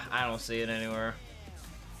 Yeah, I don't see it anywhere.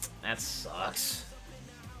 That sucks.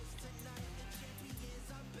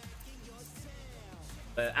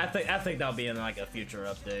 But I think that'll be in like a future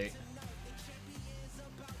update.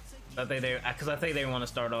 I think they want to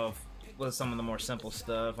start off with some of the more simple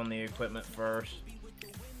stuff on the equipment first.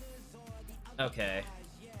 Okay.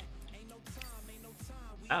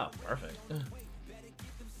 Oh, perfect.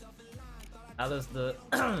 How does the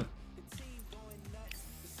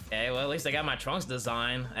okay, well at least I got my trunks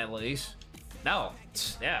design at least. No,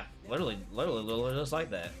 yeah, literally just like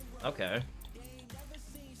that. Okay.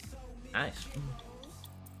 Nice.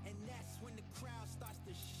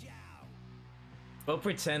 We'll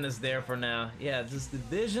pretend it's there for now. Yeah, just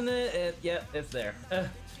division it. Yep, it's there.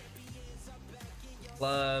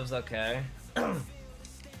 Gloves, okay.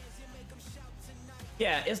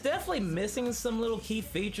 Yeah, it's definitely missing some little key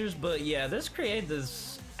features, but yeah, this creative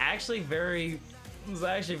is actually very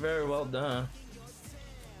well done.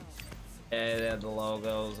 Yeah, they have the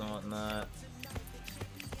logos and whatnot.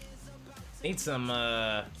 Need some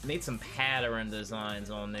pattern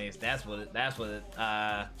designs on these. That's what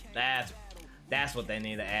they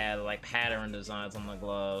need to add, like pattern designs on the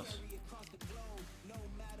gloves.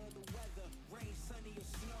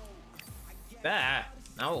 Ah,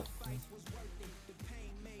 no.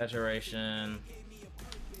 Saturation.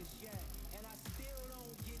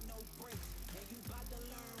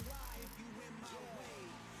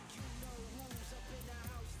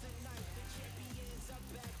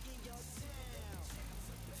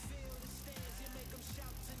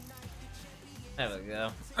 There we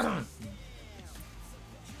go.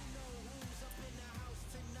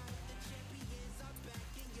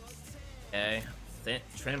 Okay,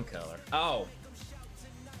 trim color. Oh.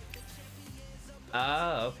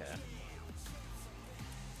 Oh, okay.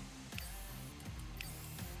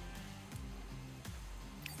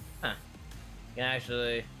 Huh. Can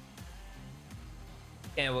actually.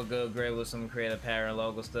 And we'll go great with some creative pattern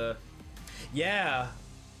logo stuff. Yeah.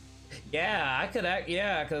 Yeah, I could act.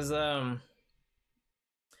 Yeah, because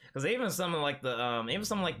even some of like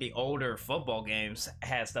the older football games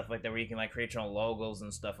had stuff like that where you can like create your own logos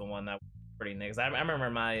and stuff and whatnot. Pretty neat. I remember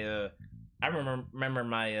my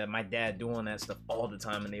dad doing that stuff all the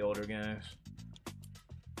time in the older games.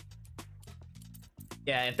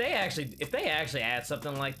 Yeah, if they actually add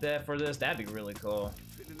something like that for this, that'd be really cool.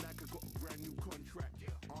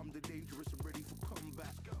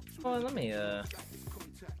 Oh, let me yeah.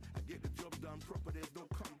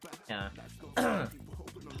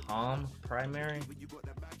 Primary.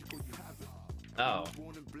 Oh.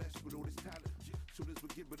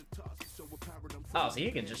 Oh, so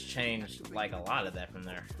you can just change, like, a lot of that from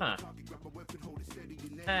there. Huh.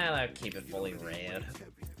 I'll keep it fully red.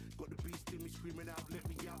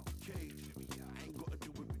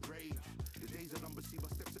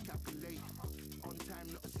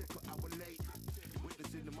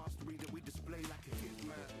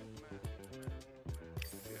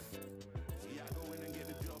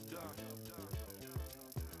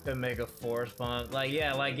 To make a force bomb. Like,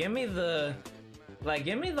 yeah, like, give me the... Like,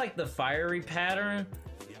 give me, like, the fiery pattern,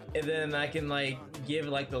 and then I can, like, give,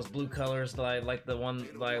 like, those blue colors, like the one,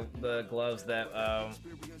 like, the gloves that,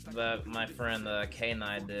 that my friend,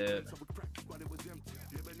 K9 did.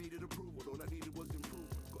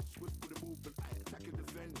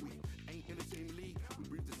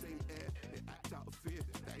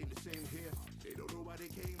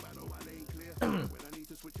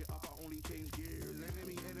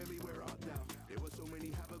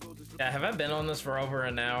 Yeah, have I been on this for over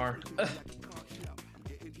an hour?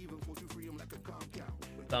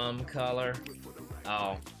 Thumb color.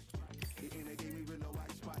 Oh.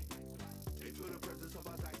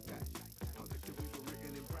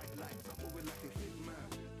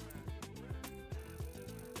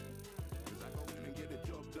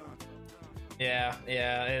 Yeah,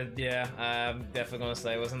 I'm definitely gonna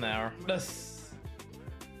say it was an hour.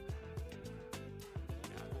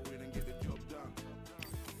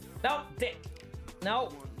 Nope, dick.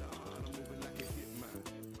 Nope.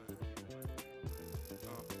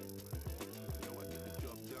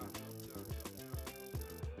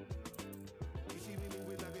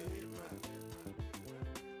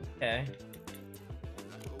 Okay.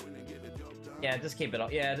 Yeah, just keep it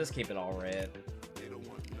all. Yeah, just keep it all red.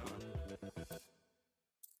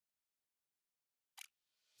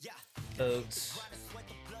 Boots.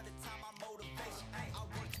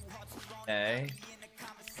 Okay.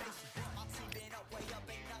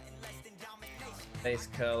 Face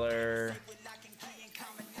color.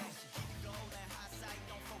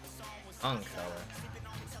 Tongue color.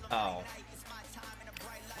 Oh.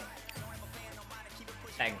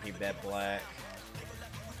 I can keep that black.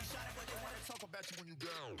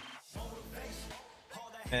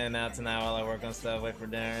 And now tonight while I work on stuff, wait for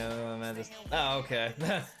dinner, I just... Oh, okay.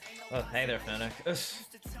 Oh, hey there, Fennec.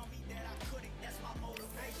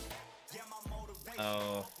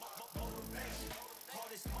 Oh.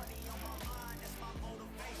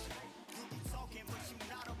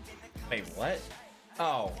 Wait, what?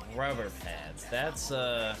 Oh, rubber pads. That's,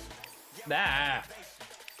 that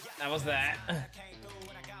was that.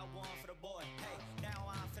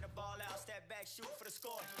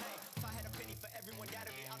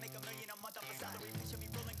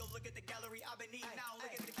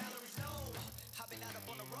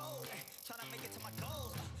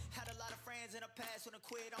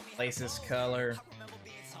 Laces color.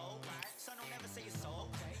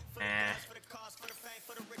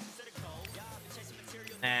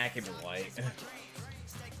 Nah, keep it white.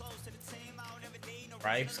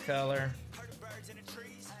 Stripes color.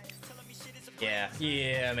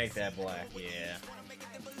 Yeah, make that black, yeah.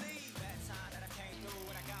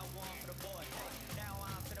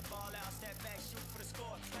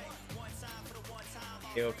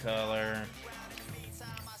 Steel color.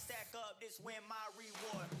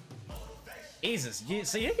 Jesus,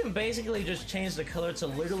 so you can basically just change the color to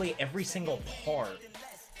literally every single part.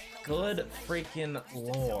 Good freaking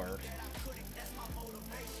lord.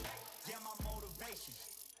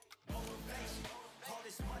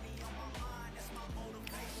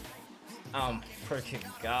 Freaking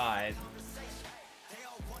god.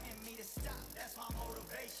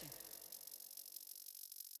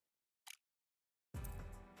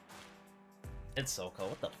 It's so cool.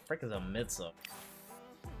 What the frick is a Mitsu?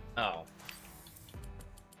 Oh.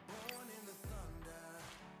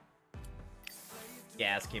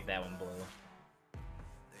 Yeah, let's keep that one blue.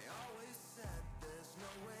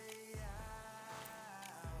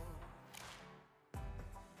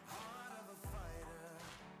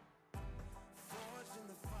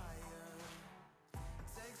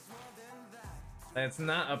 It's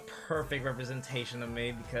not a perfect representation of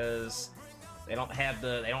me because they don't have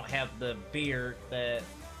the beard that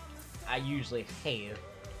I usually have.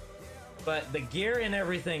 But the gear and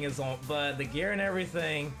everything is on. But the gear and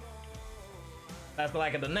everything, that's the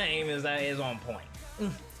lack of the name, is on point.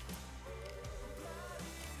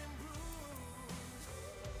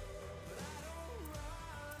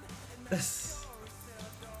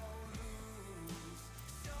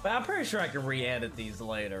 But I'm pretty sure I can re-edit these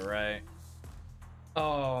later, right?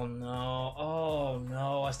 Oh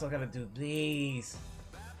no, I still gotta do these.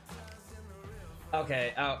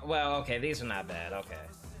 Okay, well, okay, these are not bad, okay.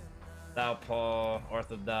 Southpaw,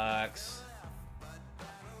 orthodox.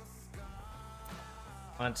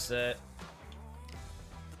 Punch set.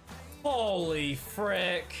 Holy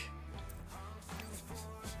frick!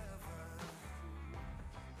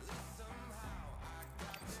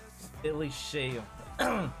 Billy Shield.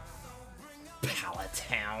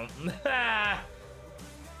 Palatown.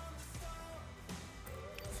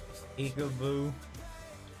 Eekaboo.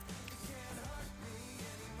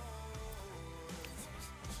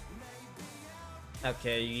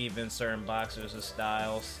 Okay, you even certain boxers with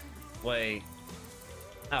styles. Wait.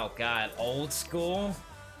 Oh god, old school?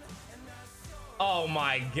 Oh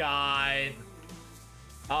my god.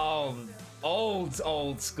 Oh,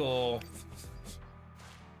 old school.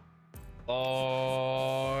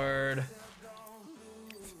 Lord.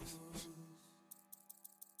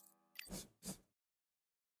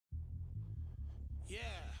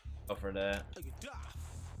 Go for that.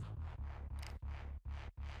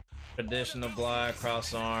 Traditional block,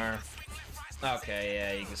 cross arm. Okay,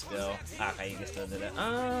 yeah, you can still. Okay, you can still do that.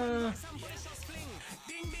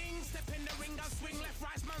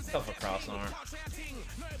 Go for cross arm.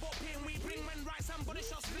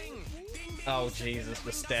 Oh Jesus,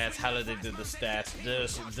 the stats. How did they do the stats?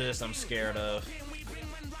 This I'm scared of.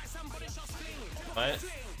 What?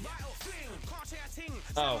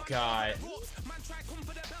 Oh god.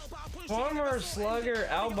 Former slugger,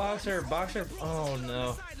 outboxer, boxer. Oh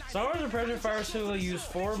no. Swarmers are pressure fighters who will use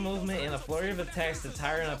forward movement and a flurry of attacks to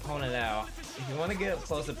tire an opponent out. If you want to get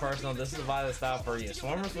close and personal, this is the violent style for you.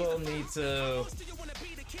 Swarmers will need to.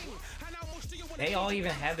 They all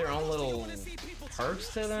even had their own little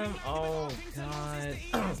perks to them. Oh god.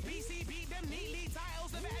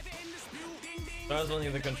 Stars will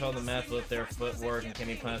need to control the match with their footwork and can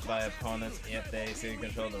be punished by opponents if they see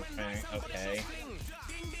control the ring. Okay.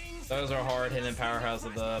 Those are hard-hitting powerhouse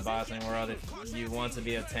of the boxing world. If you want to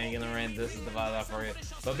be a tank in the ring, this is the vibe for you.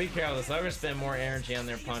 But be careful, the sluggers spend more energy on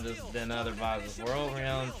their punches than other boxers.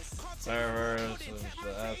 World-renowned servers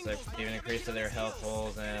even increase to their health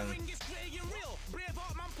pools and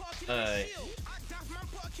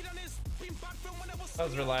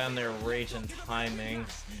those rely on their reach and timing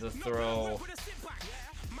to throw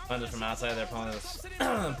punches from outside their opponent's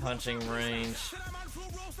punching range.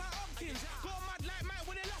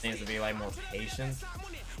 Needs to be like more patient.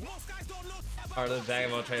 Are the jack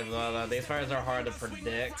of all trades, blah, blah. These fighters are hard to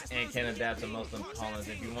predict and can adapt to most opponents.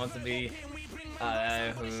 If you want to be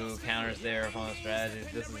who counters their opponent's strategies,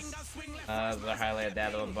 this is they're highly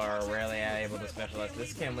adaptable but are rarely able to specialize.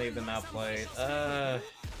 This can leave them outplayed.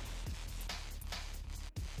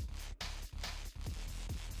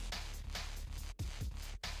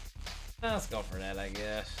 Let's go for that, I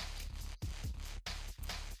guess.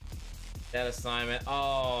 That assignment.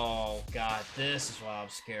 Oh god, this is what I'm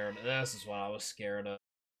scared of. This is what I was scared of.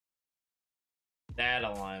 That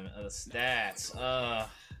alignment of the stats.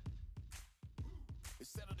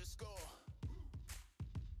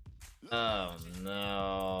 Oh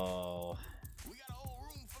no.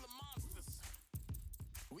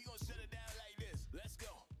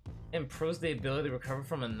 Improves the ability to recover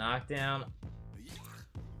from a knockdown.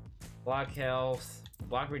 Block health.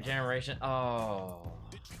 Block regeneration. Oh.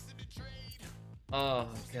 Oh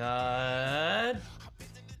god.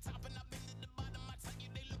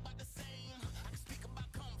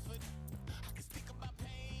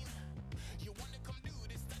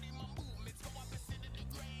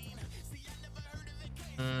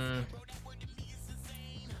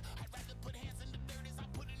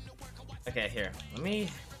 Okay, here. Let me.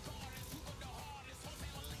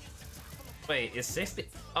 Wait, is 60?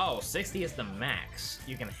 Oh, 60 is the max.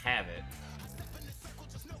 You can have it.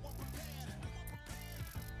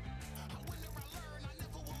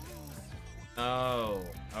 Oh,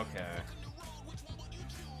 okay.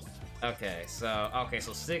 Okay, so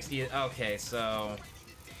 60 is, okay, so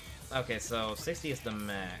 60 is the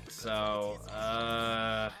max. So,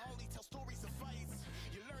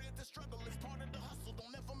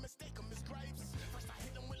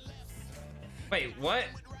 wait, what?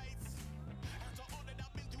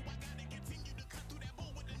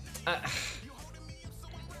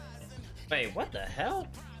 Wait, what the hell?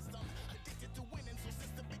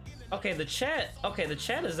 Okay, the chat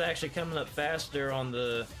is actually coming up faster on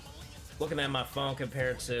the looking at my phone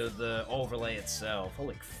compared to the overlay itself.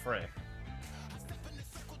 Holy frick.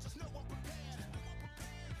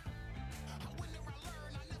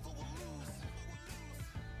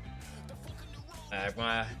 I'm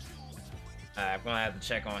gonna have to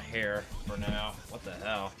check on here for now. What the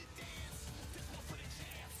hell?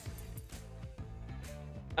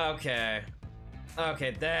 Okay,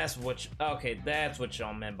 that's what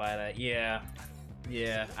y'all meant by that. Yeah,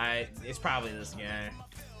 Yeah, it's probably this game.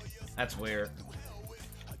 That's weird.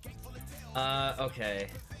 Okay.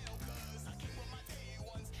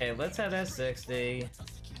 Okay, let's have that 60.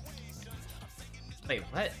 Wait,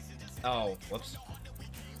 what? Oh, whoops.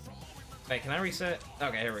 Wait, can I reset?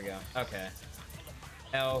 Okay, here we go. Okay.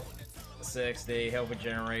 Health, 60. Health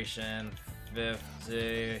regeneration,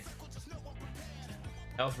 50.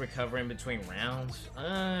 Health recovery in between rounds?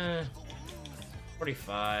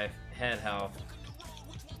 45. Head health.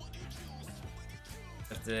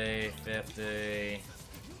 50, 50.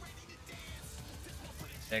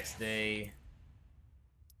 60.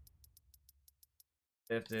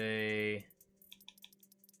 50.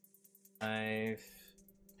 5.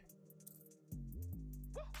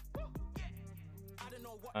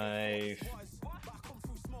 5.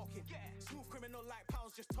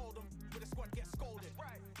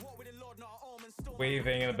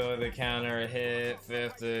 Weaving an ability to counter a hit,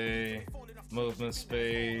 50. Movement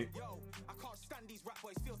speed.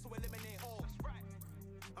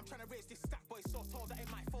 I'm trying to raise this stat boy so tall that it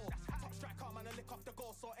might fall. Top striker, man, I lick off the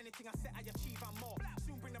goal, so anything I set, I achieve and more.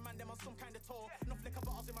 Soon bring the man them on some kind of tour. Enough liquor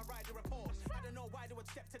bottles in my rider report. I don't know why they would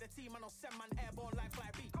step to the team, and I'll send man airborne like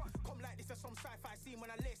fly beat. Come like this as some sci-fi scene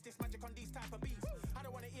when I lace this magic on these type of beats. I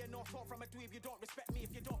don't want to hear no talk from a dweeb. You don't respect me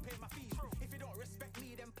if you don't pay my fees. If you don't respect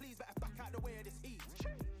me, then please better back out the way of this heat.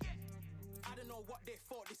 I don't know what they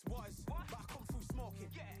thought this was, but I come through smoking.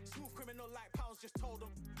 Smooth criminal like pounds, just told them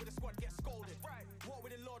with the squad get scolded. What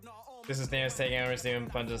with the Lord, not our own. This is Name's taking out receiving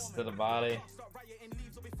punches to the body. I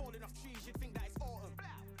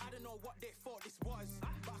don't know what they thought this was, but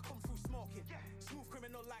I come through smoking. Smooth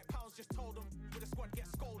criminal like pounds, just told them with the squad get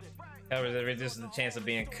scolded. That reduces the chance of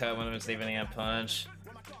being cut when receiving a punch.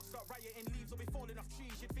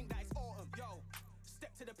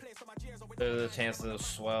 There's a chance of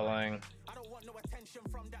swelling.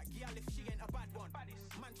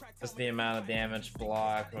 Just the amount of damage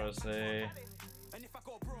block, we'll see. And if I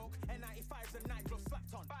go broke, N95's a nightclub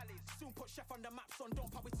slapped on. Soon put chef on the map, son.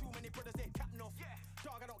 Don't pop with too many brothers, they cap enough.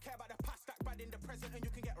 Dog, I don't care about the past, that bad in the present, and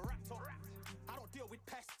you can get wrapped up. I don't deal with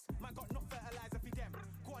pests, man, got no fertilizer for them.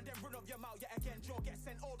 Go on then, run up your mouth yet again. Joe get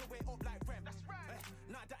sent all the way up like Rem. That's right.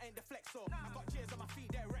 Nah, that ain't the flexo. I got J's on my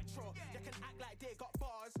feet, they're retro. They can act like they got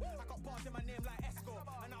bars. I got bars in my name like Esco,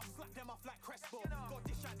 and I'll slap them off like Crespo. Go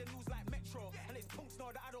dish out the news like Metro, and it's punks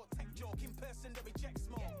know that I don't take joke. In person, they reject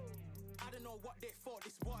smoke. I don't know what they thought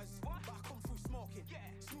this was, but I come through smoking.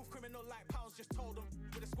 Smooth criminal like pounds, just told them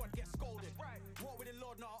with the squad get scolded. War with the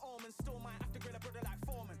Lord, not our omen. Still might have to grill a brother like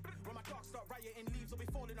Foreman. When my dogs start rioting, leaves will be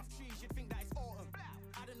falling off trees. You'd think that it's autumn.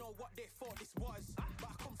 I don't know what they thought this was, but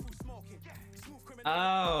I come through smoking. Smooth criminal.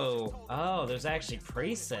 Oh, there's actually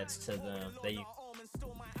presets to them that you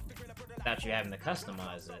without you having to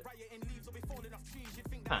customize it.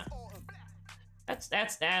 Huh.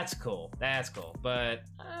 That's cool. That's cool. But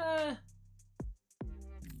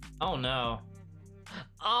oh no.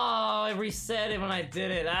 Oh, I reset it when I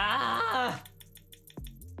did it. Ah.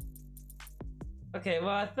 Okay, well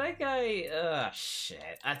I think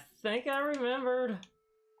shit. I think I remembered.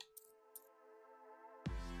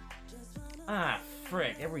 Ah,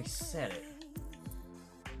 frick, I reset it.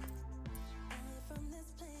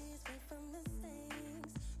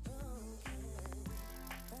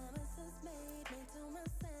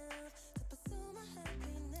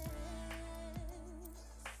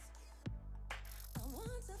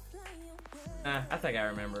 I think I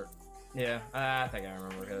remember. Yeah, I think I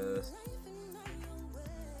remember because.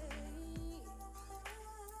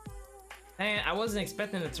 Hey, I wasn't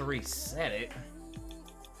expecting it to reset it.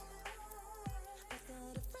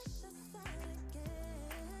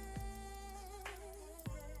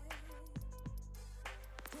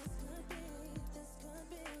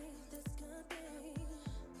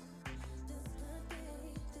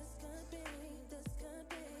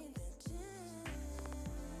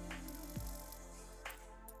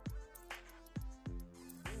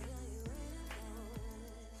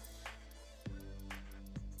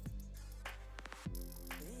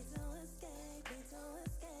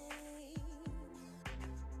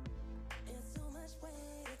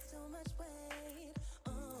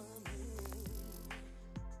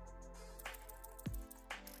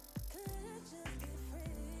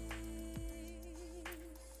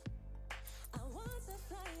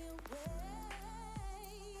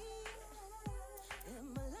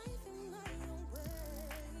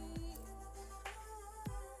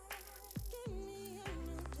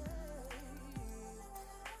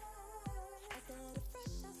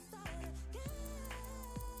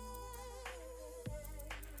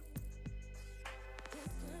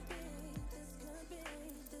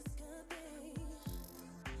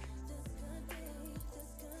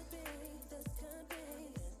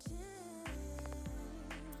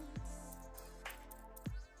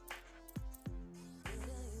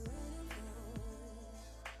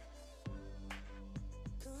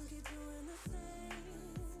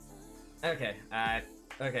 Okay,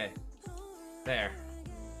 okay. There.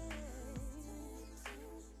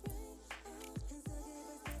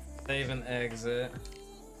 Save and exit.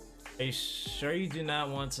 Are you sure you do not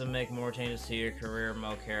want to make more changes to your career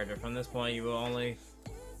mode character? From this point, you will only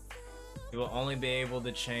be able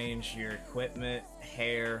to change your equipment,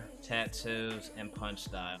 hair, tattoos, and punch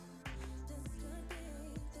style.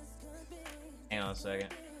 Hang on a second.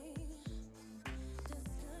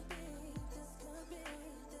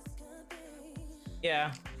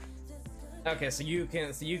 Yeah. Okay, so you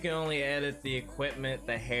can only edit the equipment,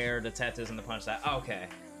 the hair, the tattoos, and the punch style. Okay.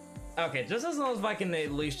 Okay, just as long as I can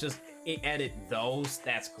at least just edit those,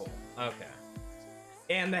 that's cool. Okay.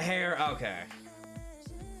 And the hair, okay.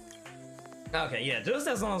 Okay, yeah, just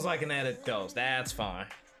as long as I can edit those, that's fine.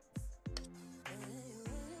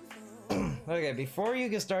 Okay, before you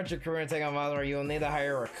can start your career and take on Valor, you'll need to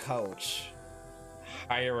hire a coach.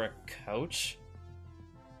 Hire a coach?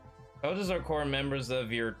 Coaches are core members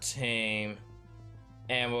of your team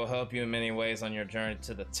and will help you in many ways on your journey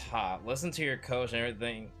to the top. Listen to your coach and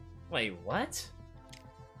everything. Wait, what?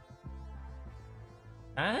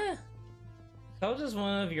 Huh? Coach is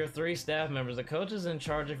one of your 3 staff members. The coach is in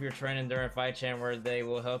charge of your training during fight champ, where they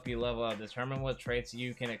will help you level up, determine what traits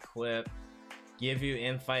you can equip, give you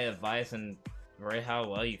in-fight advice, and rate how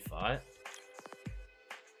well you fought.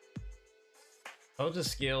 Coach's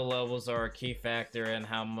skill levels are a key factor in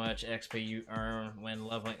how much XP you earn when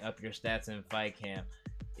leveling up your stats in fight camp.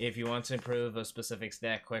 If you want to improve a specific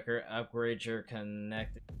stat quicker, upgrade your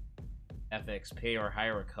connected FXP or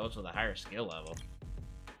hire a coach with a higher skill level.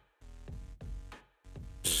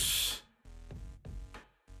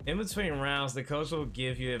 In between rounds, the coach will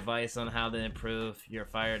give you advice on how to improve your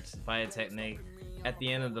fight technique. At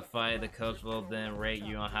the end of the fight, the coach will then rate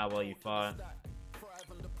you on how well you fought.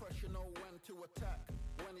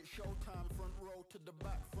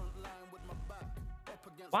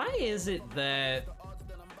 Why is it that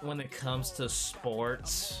when it comes to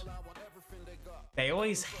sports, they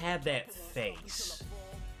always have that face?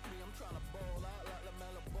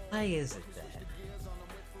 Why is it that?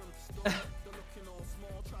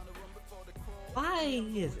 Why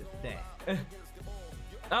is it that?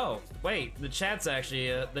 Oh, wait, the chat's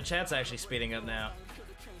actually speeding up now.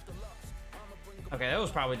 Okay, that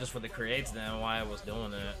was probably just for the creates then, why I was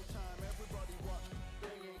doing that.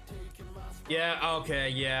 Yeah, okay,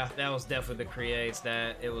 yeah, that was definitely the creates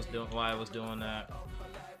that it was doing, why I was doing that.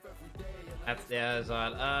 That's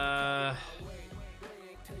odd.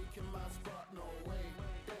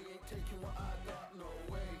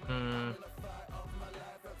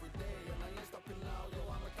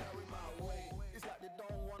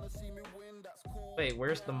 Wait,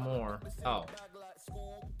 where's the more? Oh.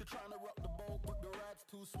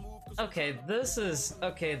 Okay, this is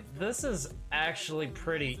actually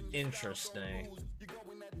pretty interesting.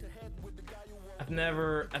 I've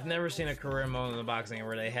never seen a career mode in the boxing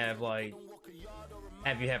where they have like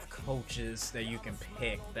you have coaches that you can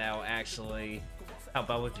pick that will actually help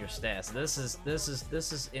out with your stats. This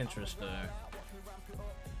is interesting.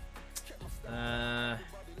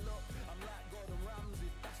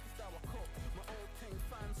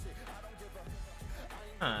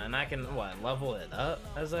 And I can, what, level it up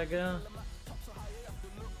as I go?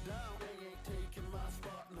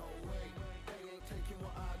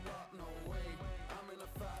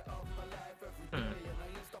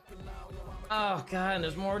 Oh god, and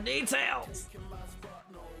there's more details!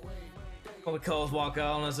 Will the Coles walk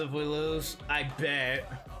out on us if we lose? I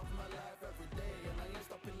bet.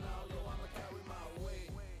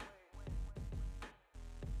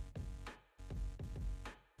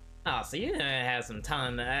 Oh, so you have some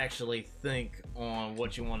time to actually think on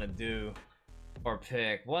what you want to do or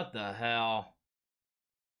pick. What the hell?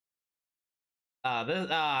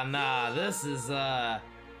 This is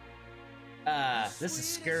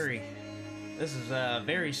scurry. This is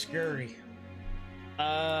very scurry.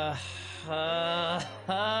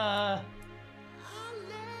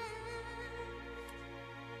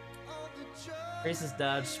 Increases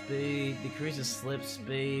dodge speed, decreases slip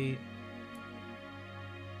speed.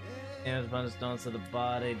 Damage bonus done to the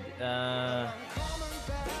body.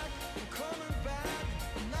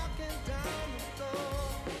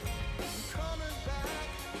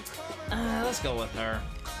 Let's go with her.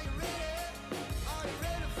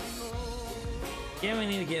 Yeah, we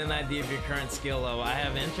need to get an idea of your current skill level. I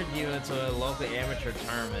have entered you into a local amateur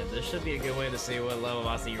tournament. This should be a good way to see what level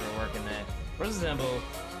I see you were working at. For example,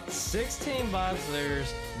 16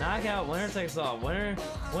 boxers, knockout, winner takes all. Winning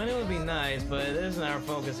would be nice, but it isn't our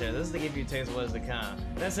focus here. This is to give you a taste of what is to come.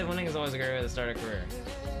 That said, winning is always a great way to start a career.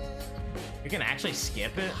 You can actually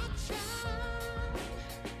skip it?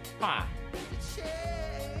 Huh.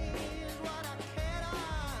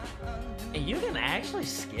 And you can actually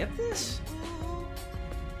skip this?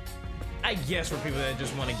 I guess for people that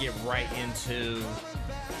just want to get right into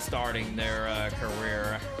starting their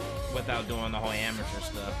career without doing the whole amateur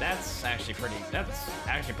stuff. That's actually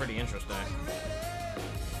pretty interesting.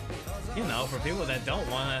 You know, for people that don't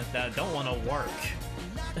wanna work.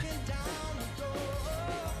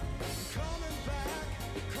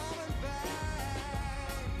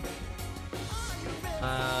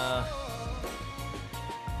 uh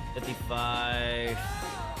 55.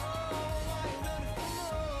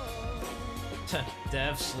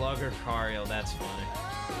 Devvcario, that's funny.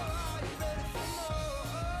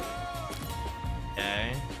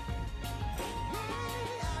 Okay.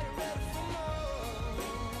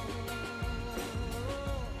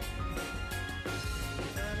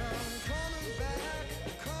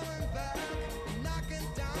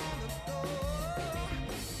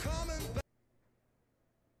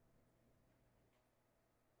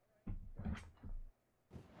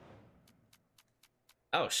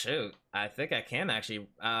 Oh shoot, I think I can actually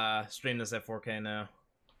stream this at 4K now.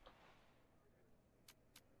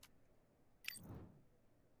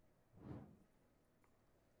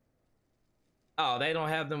 Oh, they don't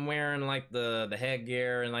have them wearing like the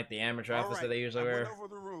headgear and like the amateur outfits that they usually wear. I went over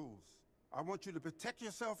the rules. I want you to protect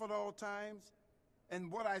yourself at all times,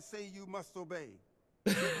 and what I say you must obey.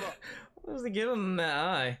 Good luck. What was he giving him that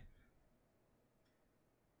eye?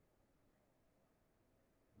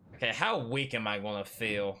 Okay, how weak am I gonna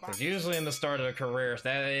feel? Because usually in the start of a career,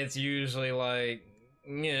 it's usually like,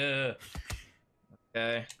 yeah.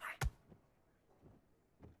 Okay.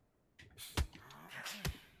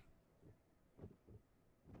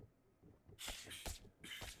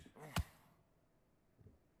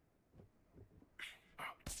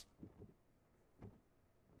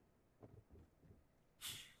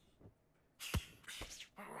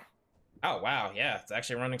 Oh wow, yeah, it's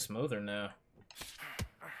actually running smoother now.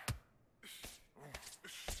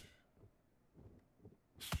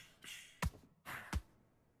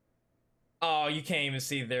 Oh, you can't even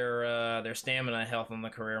see their stamina health on the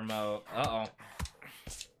career mode. Uh-oh.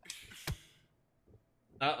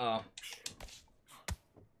 Uh-oh.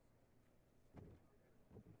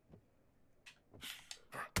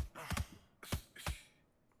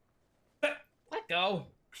 Let go.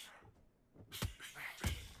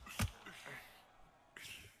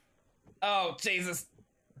 Oh, Jesus.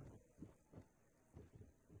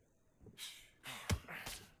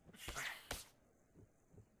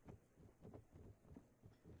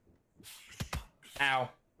 Ow.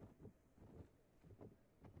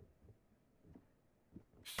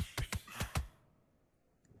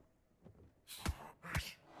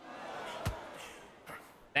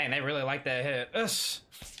 Dang, they really like that hit. Ugh.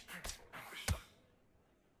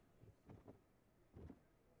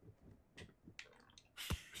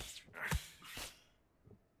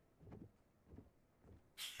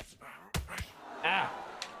 Ah.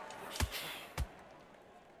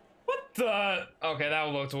 What the? Okay, that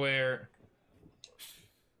looked weird.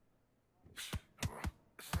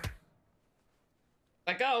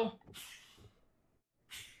 Let go.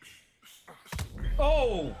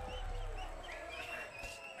 Oh.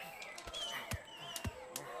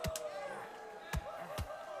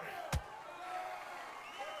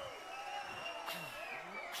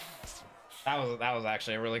 That was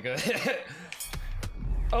actually a really good hit.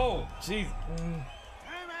 Oh, jeez.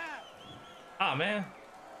 Ah, man.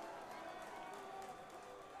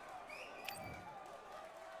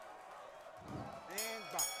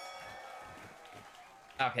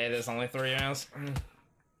 Okay, there's only 3 rounds.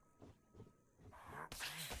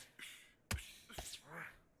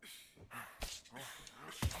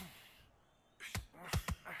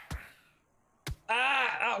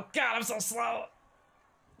 Ah! Oh God, I'm so slow.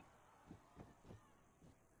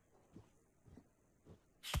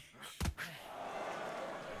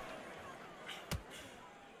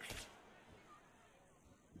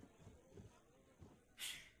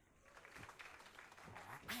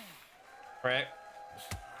 Right.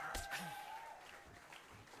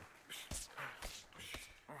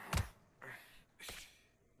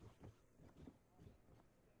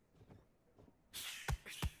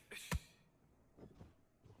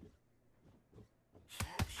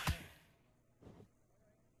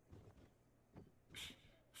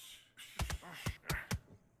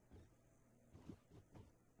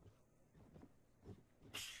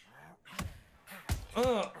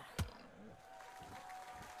 Ugh.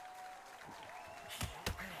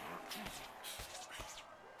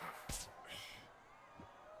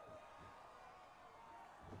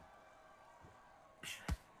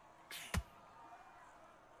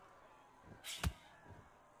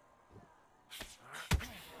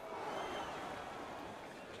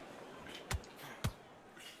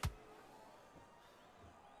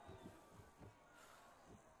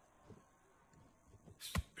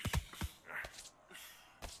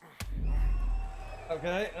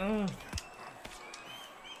 Okay.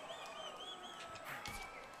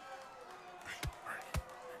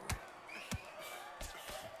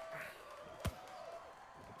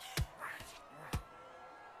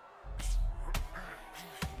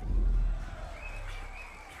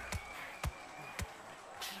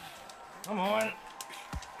 Come on.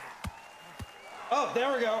 Oh,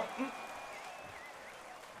 there we go.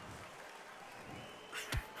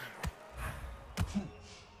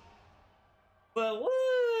 But what?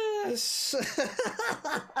 1,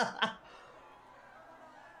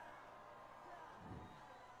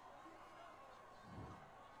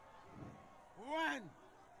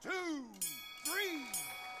 2, 3,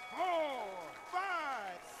 4, 5,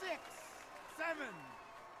 6, 7,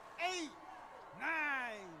 8, 9.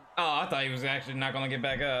 Oh, I thought he was actually not gonna get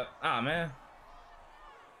back up. Ah, man.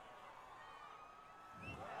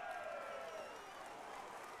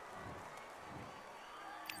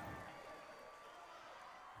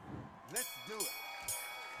 Let's do it.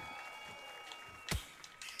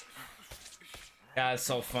 God, it's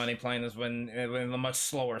so funny playing this when the much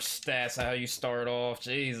slower stats. How you start off,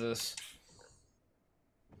 Jesus.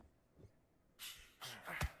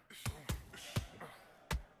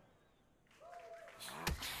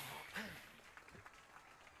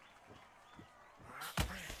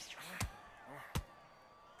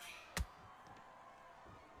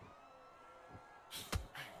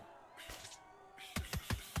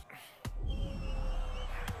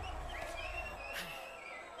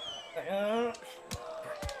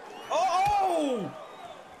 Oh!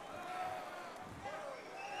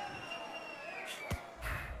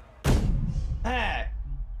 Hey!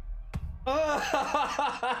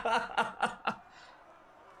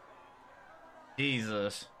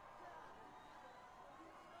 Jesus.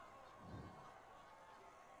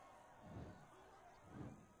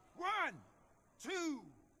 One, two,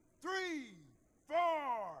 three, four,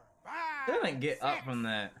 five. Didn't get up six, from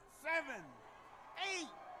that. 7, 8,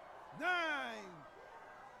 9.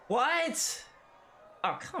 What?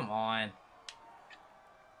 Oh, come on.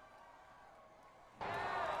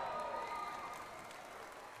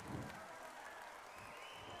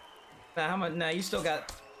 Nah, how much? Nah, you still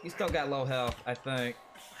got low health, I think.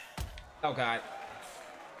 Oh God.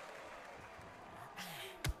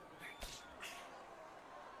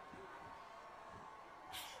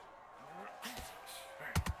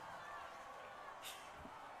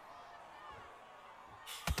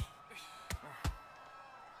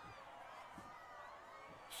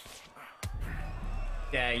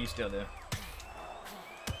 Yeah, you still do.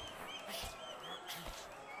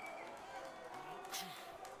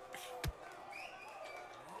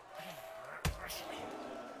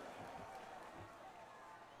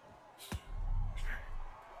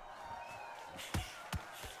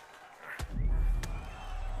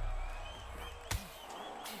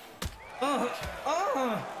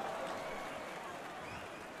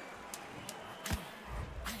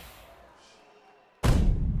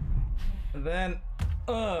 Then,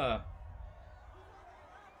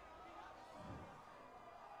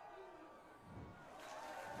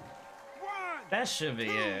 that should be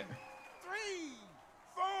it. 3,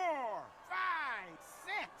 4, 5,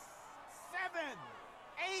 6, 7,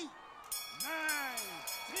 8, 9,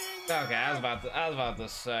 10. Okay, I was about to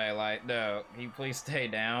say, like, no, can you please stay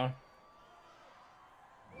down?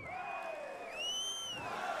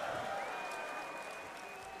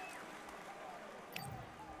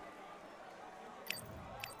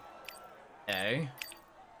 Okay.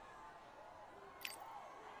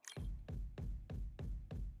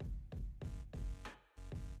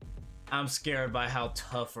 I'm scared by how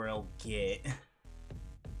tougher it'll get.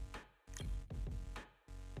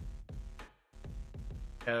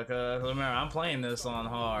 Yeah, cause remember, I'm playing this on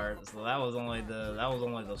hard, so that was only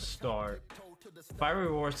the start. Fight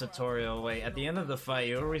rewards tutorial. Wait, at the end of the fight,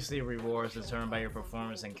 you'll receive rewards determined by your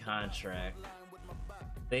performance and contract.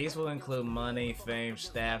 These will include money, fame,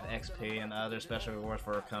 staff, XP, and other special rewards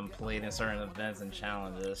for completing certain events and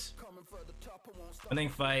challenges. Winning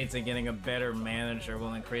fights and getting a better manager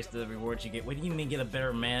will increase the rewards you get. What do you mean get a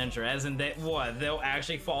better manager? As in that what? They'll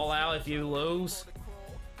actually fall out if you lose?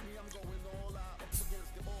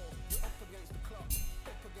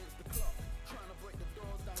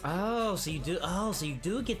 Oh, so you do. Oh, so you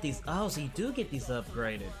do get these. Oh, so you do get these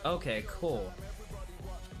upgraded. Okay, cool.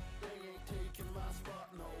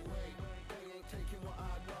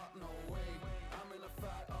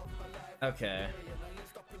 Okay.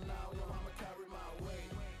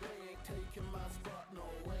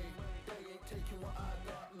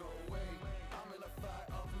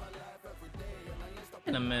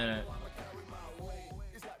 In a minute.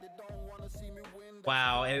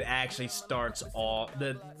 Wow, it actually starts off.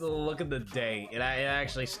 The look at the date. It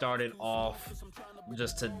actually started off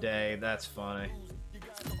just today. That's funny.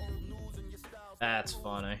 That's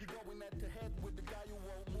funny.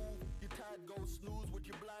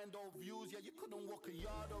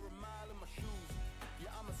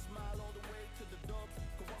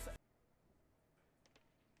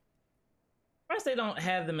 I guess they don't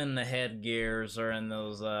have them in the headgears or in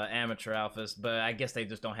those amateur outfits, but I guess they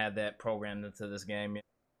just don't have that programmed into this game yet.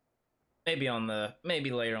 Maybe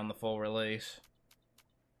later on the full release.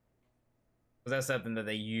 Because that's something that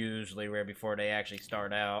they usually wear before they actually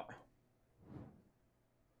start out.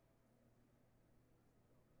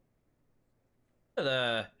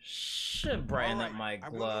 Should brighten up my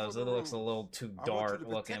gloves. It looks a little too dark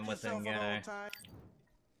looking within game.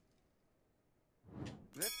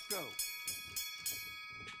 Let's go.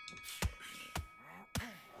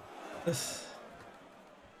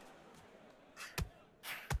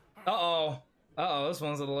 Uh-oh. Uh-oh, this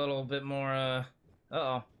one's a little bit more,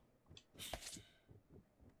 uh-oh.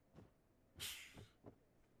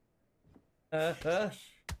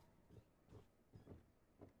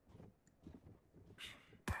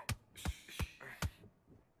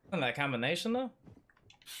 And that combination, though?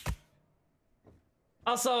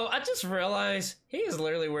 Also, I just realized he is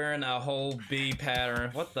literally wearing a whole bee pattern.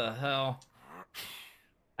 What the hell?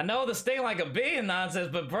 I know the sting like a bee and nonsense,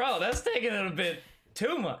 but bro, that's taking it a bit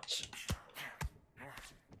too much.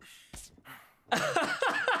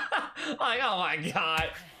 Like, oh my god.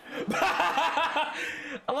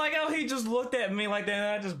 I like how he just looked at me like that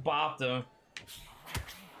and I just bopped him.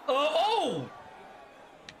 Oh!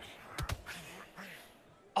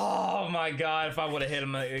 Oh my god, if I would have hit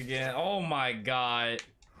him again. Oh my god.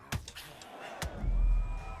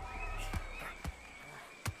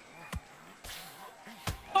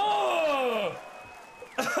 Oh!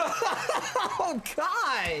 Oh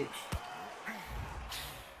god!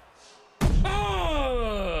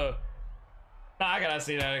 Oh! Nah, I gotta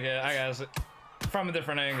see that again. I gotta see from a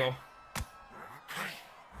different angle.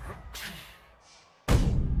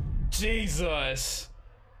 Jesus.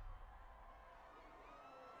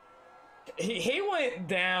 He went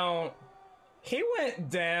down. He went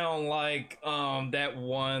down like that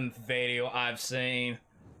one video I've seen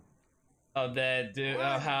of that dude,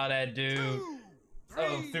 of how that dude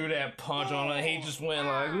threw that punch on it. He just went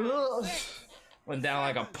like ugh, went down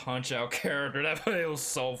like a punch out character. That video was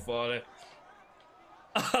so funny.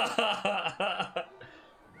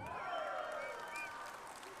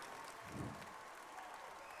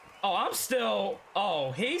 Oh, I'm still.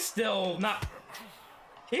 Oh, he's still not.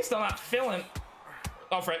 He's still not feeling.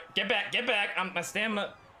 Oh, Fred, get back, get back. My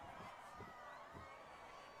stamina.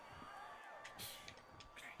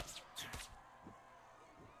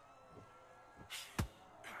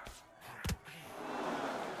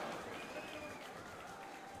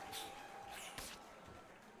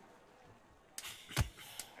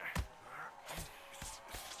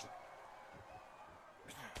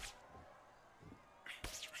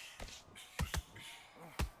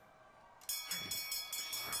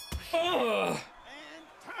 Ugh.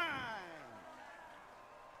 And time.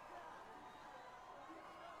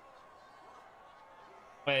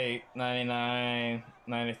 Wait, 99,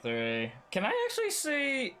 93. Can I actually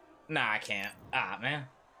see? Nah, I can't. Ah, man.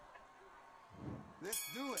 Let's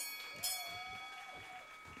do it.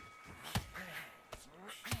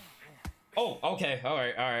 Oh, okay. All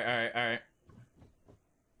right, all right, all right, all right.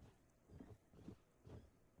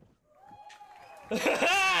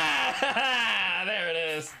 There it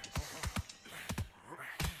is.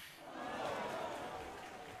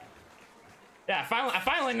 Yeah, I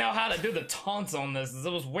finally know how to do the taunts on this. It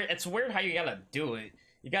was weird. It's weird how you gotta do it.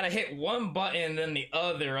 You gotta hit one button and then the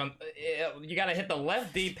other. You gotta hit the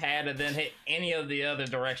left D-pad and then hit any of the other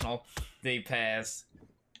directional D-pads.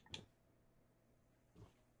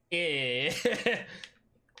 Yeah.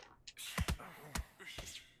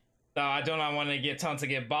 No, I do not want to get tons to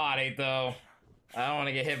get bodied though. I don't want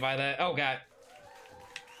to get hit by that. Oh god.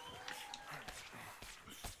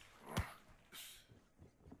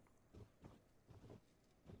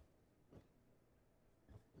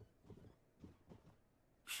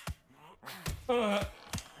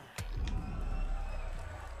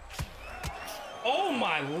 Oh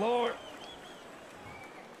my lord.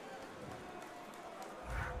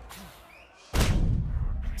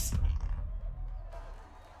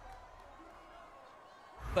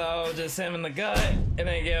 So just him in the gut and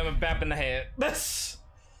then give him a bap in the head. That's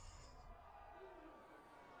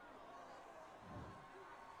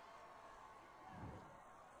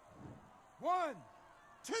 1,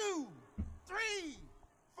 2, 3,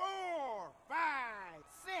 4, 5,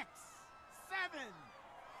 6, 7,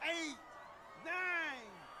 8, 9,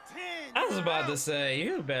 10. I was you're about to out. say,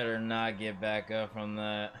 you better not get back up from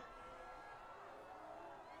that.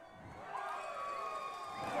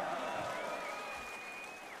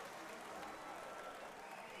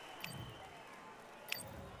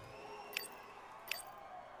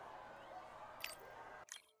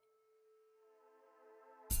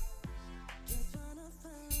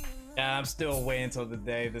 Yeah, I'm still waiting until the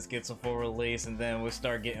day this gets a full release, and then we'll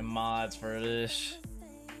start getting mods for this.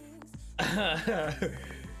 Okay,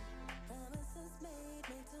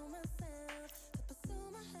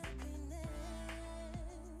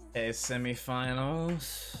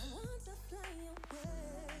 semifinals.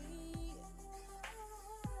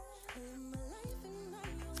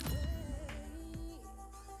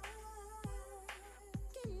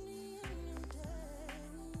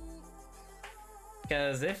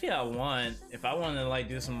 Because if I want to like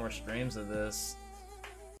do some more streams of this,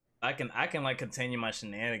 I can like continue my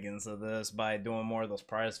shenanigans of this by doing more of those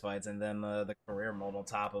prize fights and then the career mode on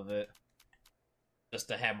top of it, just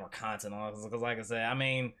to have more content on it. Because like I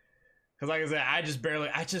said, I just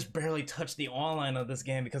barely touched the online of this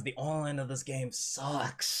game because the online of this game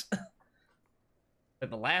sucks. Like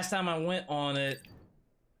the last time I went on it,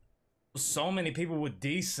 so many people with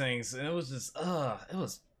desyncs, and it was just it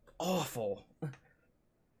was awful.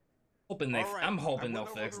 I'm hoping they'll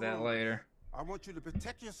fix that later. I want you to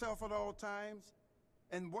protect yourself at all times,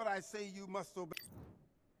 and what I say you must obey.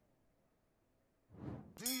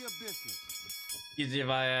 Do your business. If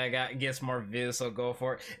I gets more views, so go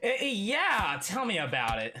for it. Yeah, tell me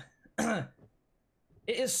about it. It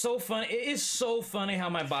is so funny. It is so funny how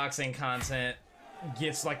my boxing content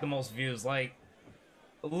gets like the most views. Like,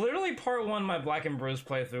 literally, part 1 of my Black and Bruce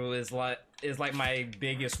playthrough is like my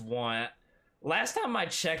biggest one. Last time I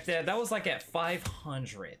checked that was like at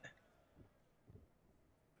 500.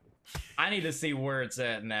 I need to see where it's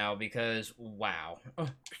at now because wow.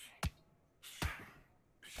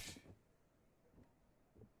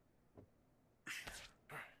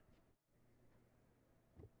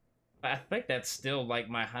 I think that's still like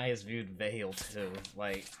my highest viewed Veil too.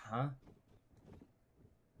 Like, huh?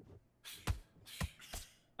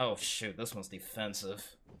 Oh shoot, this one's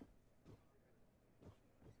defensive.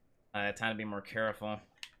 Time to be more careful.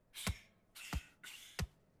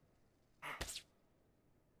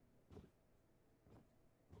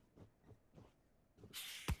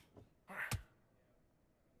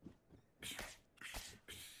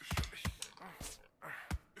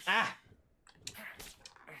 Ah!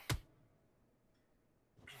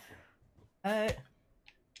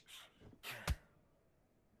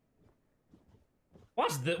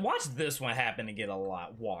 Watch this one happen to get a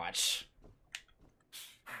lot. Watch.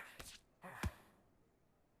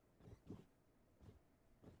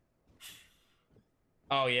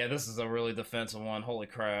 Oh yeah, this is a really defensive one. Holy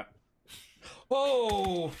crap.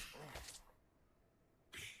 Oh!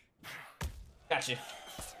 Got you.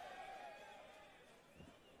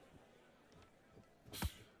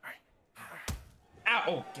 Ow!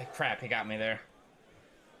 Oh, crap, he got me there.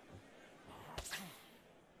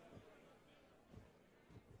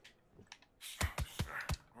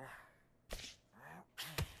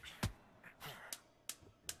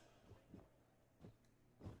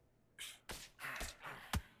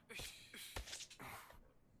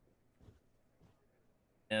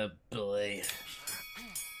 Oh boy.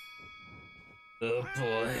 Oh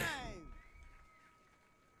boy.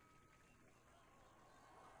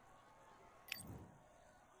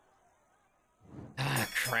 Ah,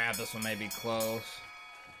 crap, this one may be close.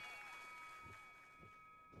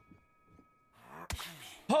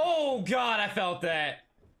 Oh god, I felt that.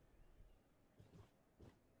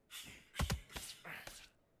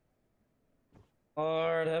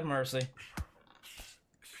 Lord have mercy.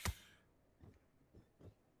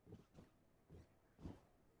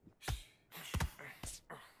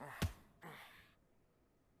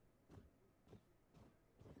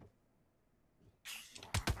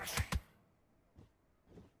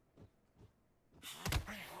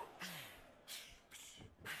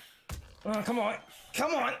 Oh, come on.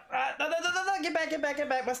 Come on. No, get back, get back, get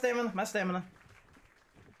back. My stamina, my stamina.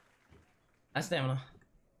 My stamina.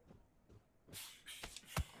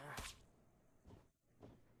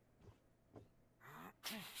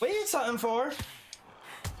 What are you something for?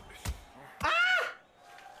 Ah!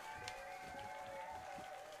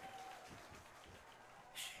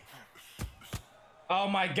 Oh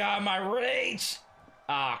my god, my rage!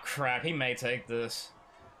 Ah, oh, crap, he may take this.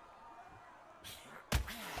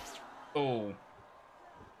 Oh.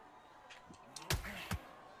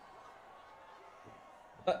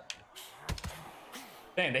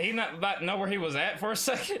 Dang, did he not know where he was at for a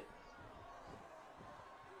second?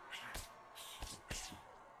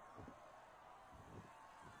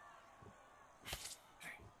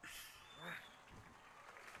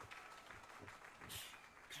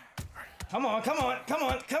 Come on, come on, come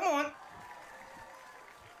on, come on!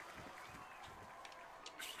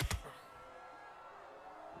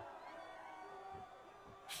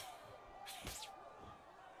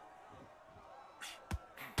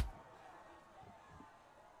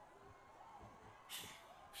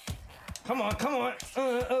 Come on, come on!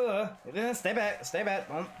 Stay back, stay back.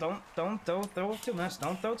 Don't throw too much.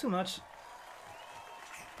 Don't throw too much.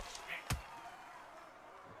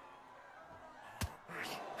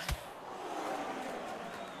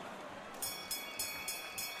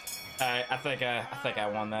 Alright, I think I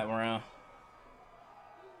won that round.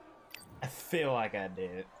 I feel like I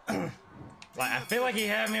did. Like I feel like he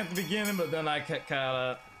had me at the beginning, but then I got caught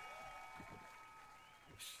up.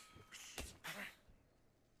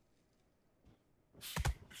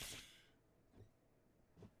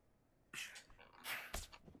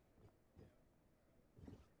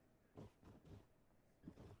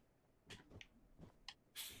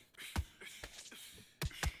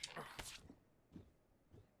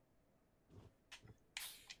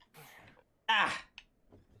 Ah!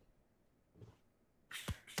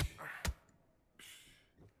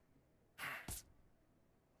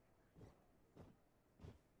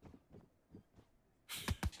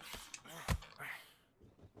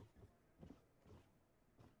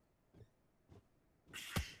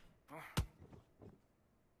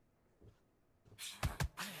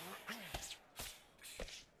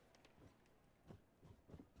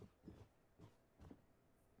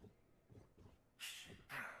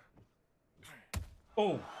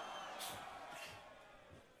 Oh!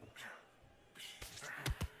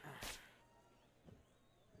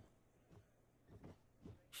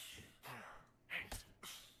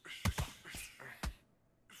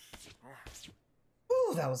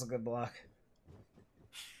 Ooh, that was a good block.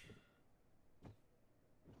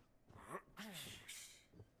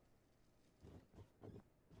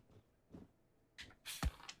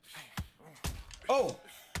 Oh!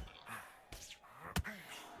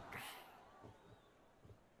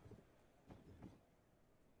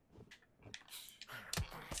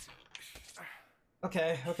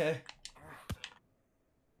 Okay, okay.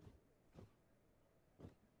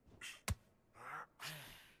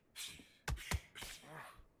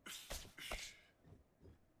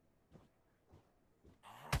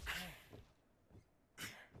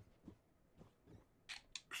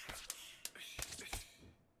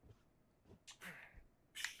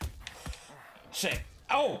 Shit.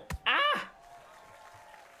 Oh! Ah!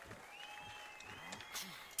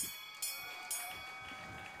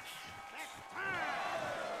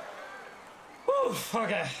 Whew,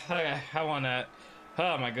 okay, okay, I won that.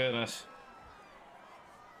 Oh my goodness.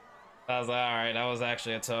 I was like, alright, that was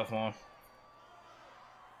actually a tough one.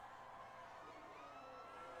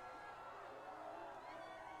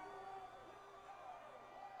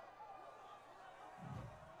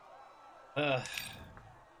 Ugh.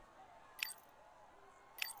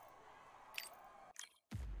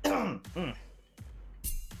 Mm.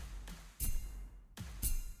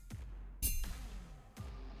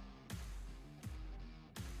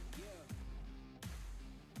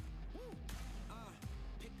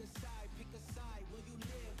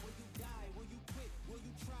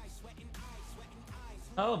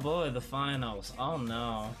 Oh boy, the finals. Oh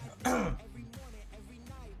no.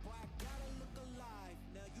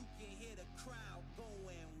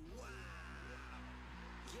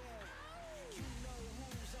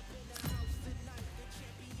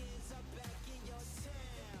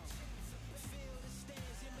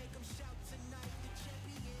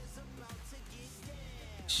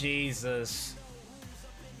 Jesus.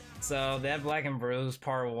 So that Black and Bruise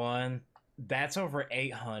part 1, that's over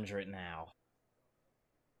 800 now.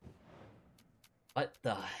 What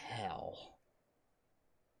the hell?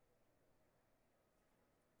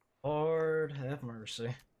 Lord have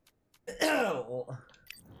mercy. Okay,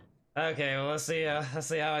 well let's see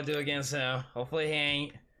how I do against him. Hopefully he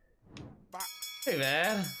ain't too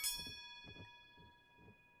bad.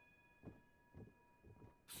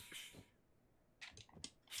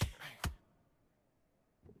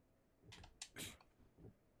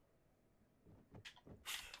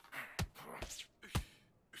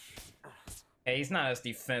 Hey, he's not as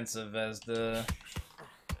defensive as the...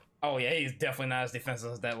 Oh yeah, he's definitely not as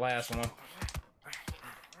defensive as that last one.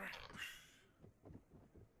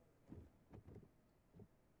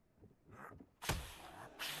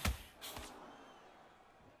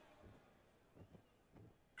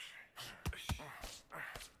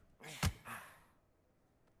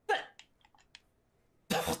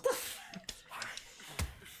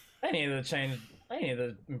 I need to change... I need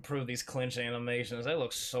to improve these clinch animations. They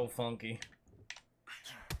look so funky.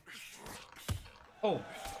 Oh.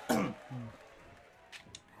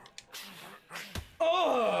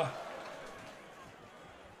 Oh!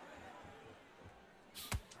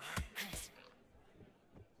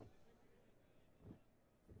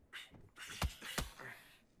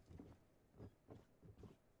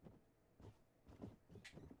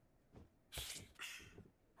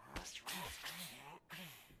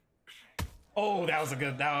 Oh, that was a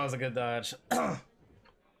good dodge.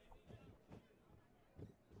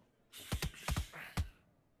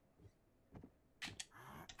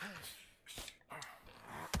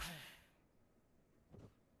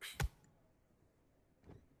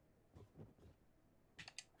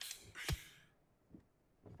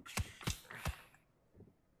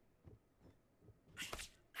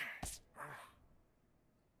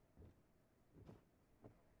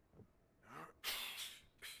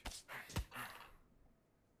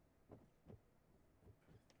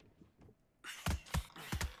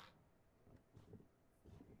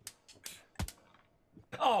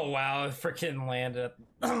 Oh wow, it freaking landed.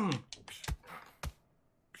 Time!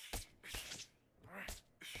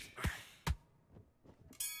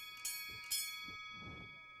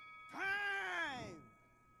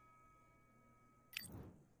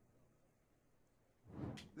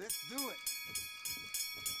 Let's do it.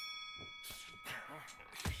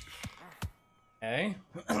 Okay.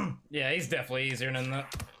 Yeah, he's definitely easier than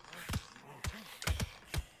that.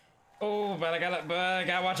 Oh, but I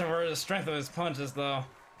gotta watch him for the strength of his punches, though.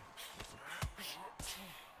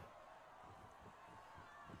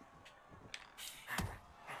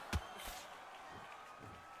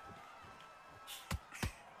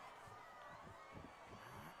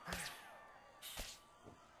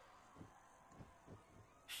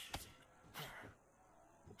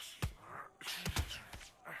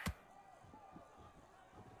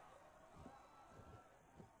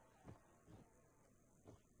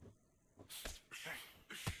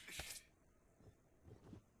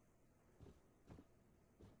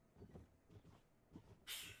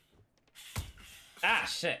 Ah,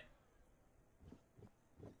 shit.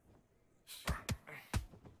 I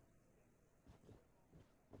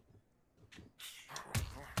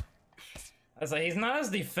was like, he's not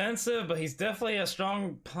as defensive, but he's definitely a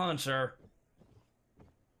strong puncher.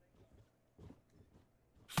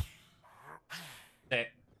 Shit.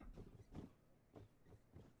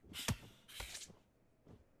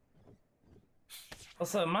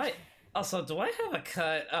 Also, do I have a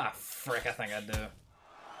cut? Ah, frick, I think I do.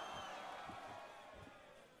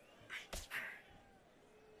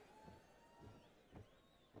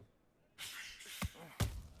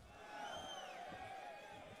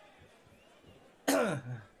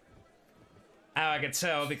 How I could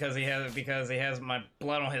tell because he has my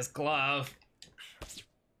blood on his glove.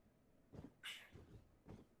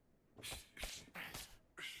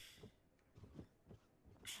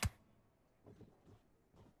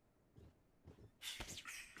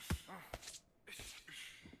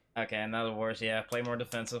 Okay, in other words, yeah, play more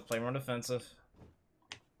defensive, play more defensive.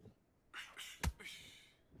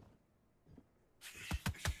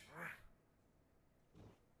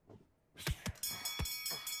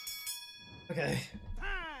 Okay.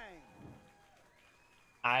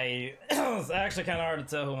 It was actually kind of hard to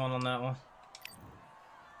tell who won on that one.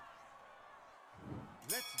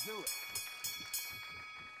 Let's do it.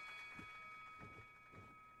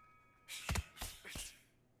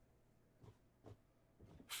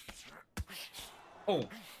 Oh.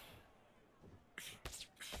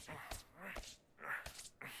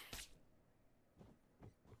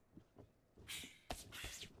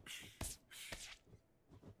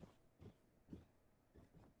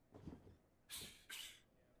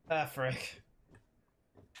 Ah, frick.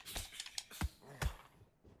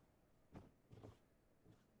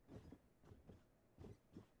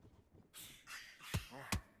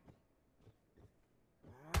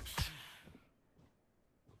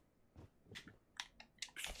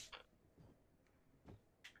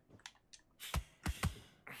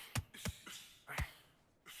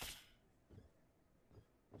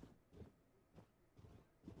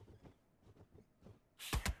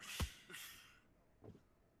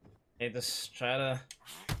 Hey, just try to...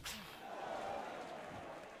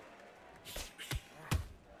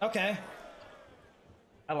 Okay.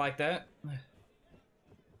 I like that.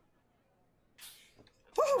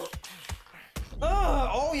 Woo!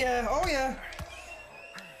 Oh yeah, oh yeah.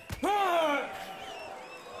 Ah!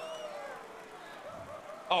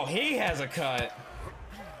 Oh, he has a cut.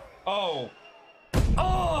 Oh.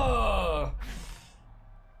 Oh!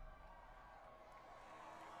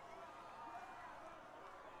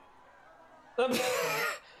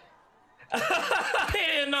 He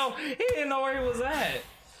didn't know where he was at.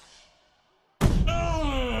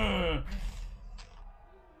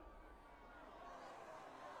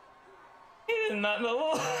 Not in the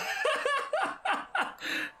wall.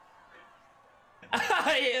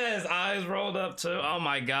 Yeah, his eyes rolled up too. Oh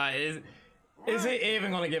my god, is he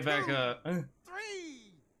even gonna get back up? 3,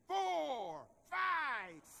 4, 5,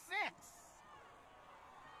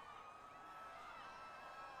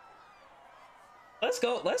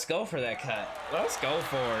 6. Let's go for that cut. Let's go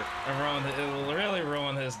for it. It will really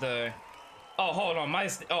ruin his day. Oh, hold on,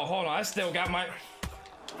 hold on, I still got my...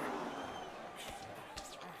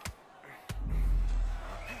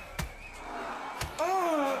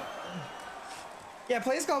 Yeah,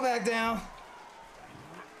 please go back down.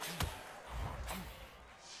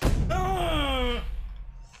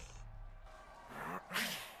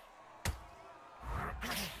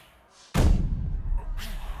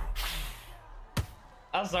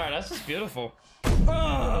 I'm sorry, that's just beautiful.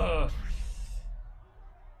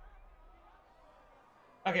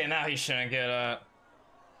 Okay, now he shouldn't get up.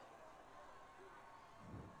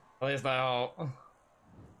 At least I hope. 1,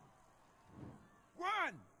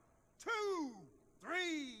 2, 3,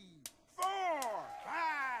 4, 5,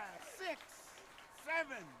 6,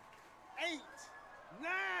 7, 8,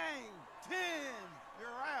 9, 10. You're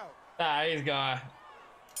out. Ah, he's gone.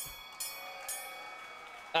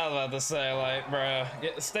 I was about to say, like, bro,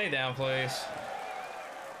 stay down, please.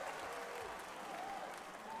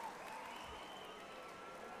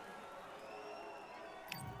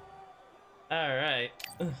 All right.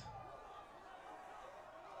 I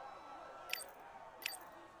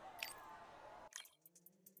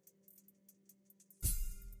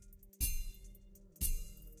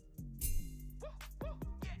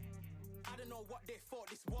don't know what they thought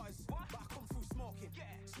this was, but I come through smoking.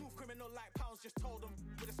 Smooth criminal like pounds just told them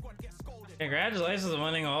with a squad get scolded. Congratulations on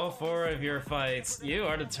winning all 4 of your fights. You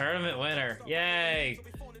are the tournament winner. Yay!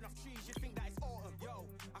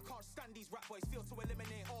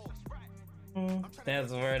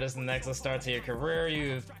 That's where this next start to your career.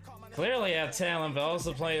 You clearly have talent, but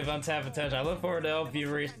also plenty of untapped potential. I look forward to help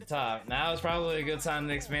you reach the top. Now is probably a good time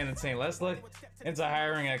to expand the team. Let's look into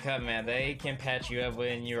hiring a cut man. They can patch you up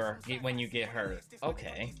when you get hurt.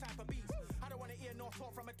 Okay.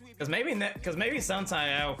 Cause maybe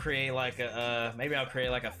sometime I'll create like a maybe I'll create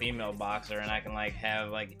like a female boxer and I can like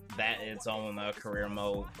have like that its own career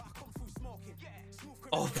mode.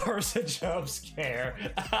 Old person jump scare.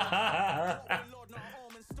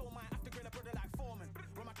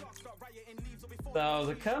 So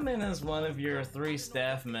the Cutman is one of your 3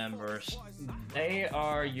 staff members. They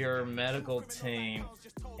are your medical team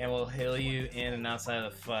and will heal you in and outside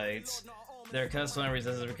of fights. Their custom and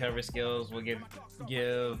resistance recovery skills will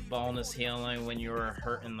give bonus healing when you are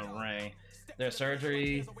hurt in the ring. Their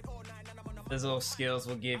surgery physical skills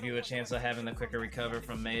will give you a chance of having a quicker recover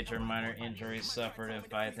from major and minor injuries suffered in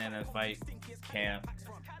fight camp.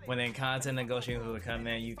 When in content negotiating with the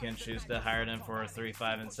Cutman, you can choose to hire them for 3,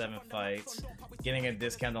 5, and 7 fights, getting a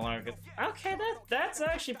discount to learn. Okay, that's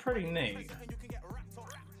actually pretty neat.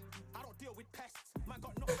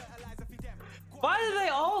 Why do they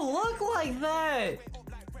all look like that?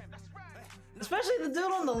 Especially the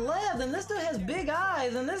dude on the left, and this dude has big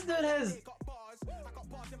eyes, and this dude has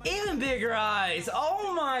even bigger eyes.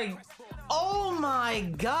 Oh my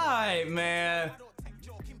god, man.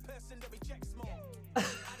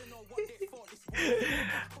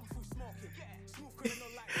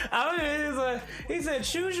 He said,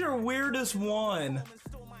 choose your weirdest one.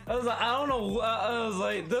 I was like, I don't know. I was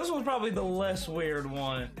like, this one's probably the less weird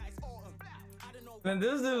one. And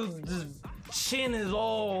this dude, just chin is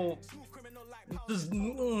all just.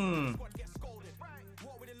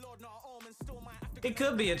 It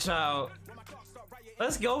could be a child.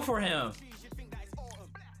 Let's go for him.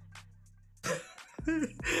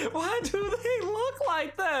 Why do they look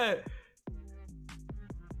like that?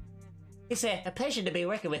 It's a pleasure to be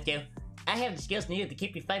working with you. I have the skills needed to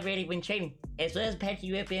keep you fight ready when training, as well as patching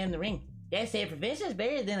you up in the ring. They say prevention is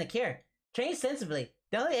better than a cure. Train sensibly.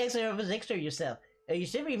 Don't extra yourself, or you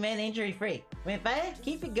should remain injury free. When fighting,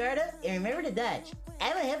 keep your guard up and remember to dodge.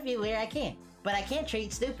 I will help you where I can, but I can't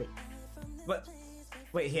treat stupid. But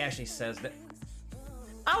wait, he actually says that.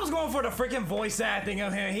 I was going for the freaking voice acting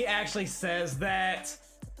of him. He actually says that.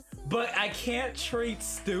 But I can't treat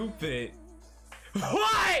stupid.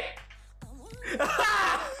 What?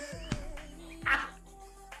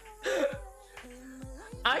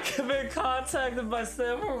 I've been contacted by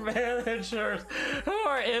several managers who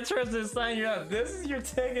are interested in signing you up. This is your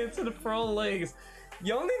ticket to the pro leagues.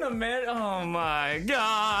 You don't need a man. Oh my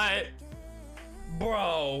god.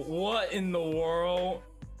 Bro, what in the world?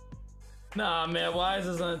 Nah, man, why is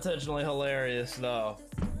this unintentionally hilarious, though?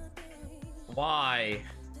 Why?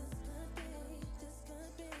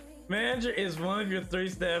 Manager is one of your 3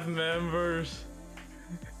 staff members.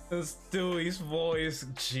 Stewie's voice.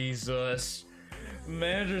 Jesus.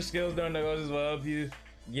 Manager skills during negotiations will help you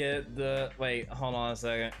get the. Wait, hold on a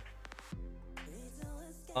second.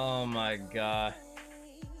 Oh my god.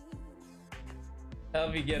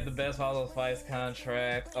 Help you get the best possible fights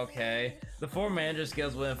contract. Okay. The 4 manager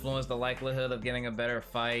skills will influence the likelihood of getting a better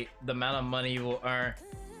fight, the amount of money you will earn.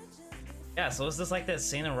 Yeah, so it's just like that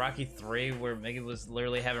scene in Rocky 3 where Mickey was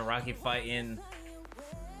literally having Rocky fight in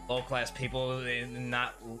low class people and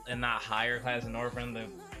not higher class in order for him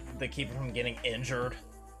to keep him from getting injured.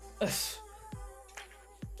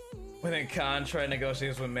 When in contract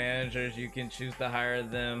negotiations with managers, you can choose to hire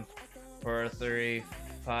them for 3,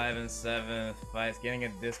 5, and 7 fights, getting a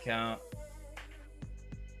discount.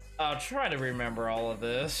 I'll try to remember all of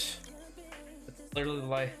this. It's literally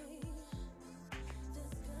like...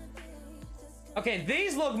 Okay,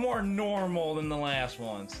 these look more normal than the last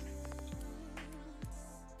ones.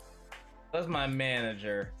 That's my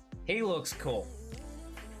manager. He looks cool.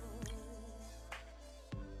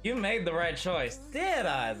 You made the right choice. Did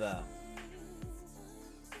I, though?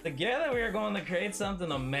 Together we are going to create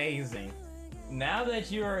something amazing. Now that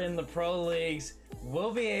you are in the pro leagues,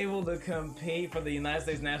 we'll be able to compete for the United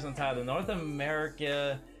States national title, the North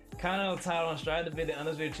America Continental title, and strive to be the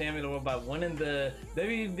undisputed champion of the world by winning the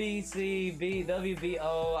WBC,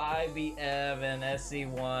 WBO, IBF, and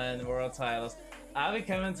SC1 world titles. I'll be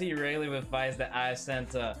coming to you regularly with fights that I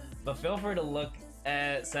sent up, but feel free to look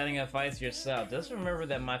at setting up fights yourself. Just remember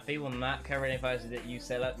that my fee will not cover any fights that you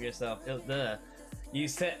set up yourself. You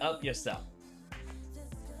set up yourself.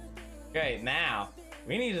 Great, now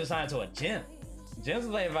we need to assign to a gym. Gyms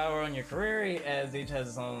play a vital role in your career as each has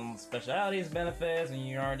its own specialties, benefits. When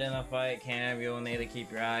you aren't in a fight camp, you'll need to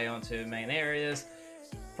keep your eye on 2 main areas: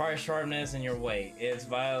 price sharpness and your weight. It's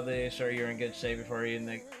vital to ensure you're in good shape before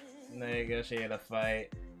you negotiate a fight.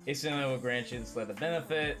 Each center will grant you the select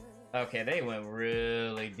benefit. Okay, they went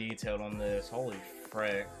really detailed on this. Holy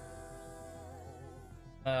frick.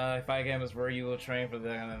 Fight game is where you will train for the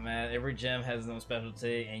match. Every gym has its own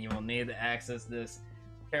specialty, and you will need to access this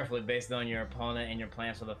carefully based on your opponent and your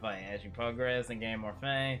plans for the fight. As you progress and gain more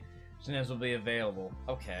fame, gyms will be available.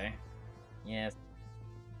 Okay. Yes.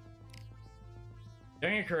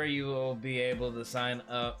 During your career, you will be able to sign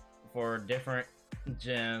up for different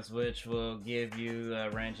gyms, which will give you a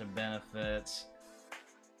range of benefits.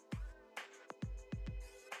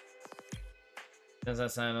 Does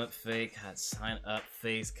that sign up fake? God, sign up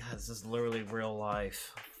face. God, this is literally real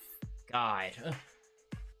life. God.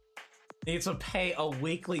 Need to pay a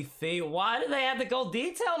weekly fee. Why do they have to go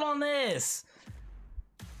detailed on this?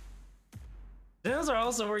 Gyms are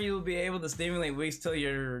also where you will be able to stimulate weeks till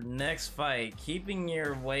your next fight, keeping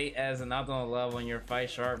your weight as an optimal level and your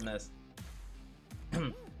fight sharpness.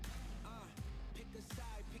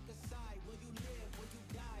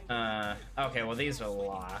 Okay, well these are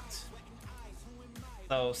locked.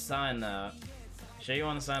 So sign up. Sure you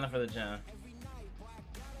want to sign up for the gym?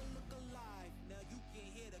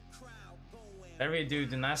 Whatever you do,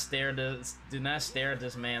 do not stare at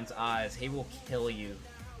this man's eyes. He will kill you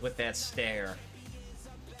with that stare.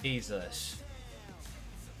 Jesus.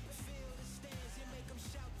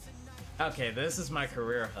 Okay, this is my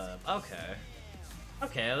career hub. Okay.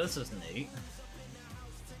 Okay, this is neat.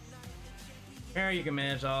 Here you can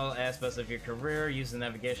manage all aspects of your career. Use the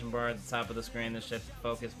navigation bar at the top of the screen to shift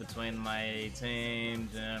focus between my team,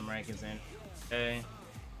 gym, rankings, and... Okay.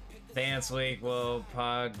 Dance week will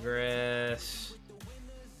progress.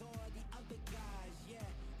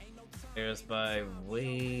 Here's by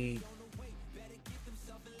week.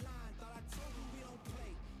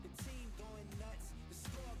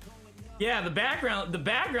 Yeah, the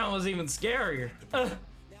background was even scarier.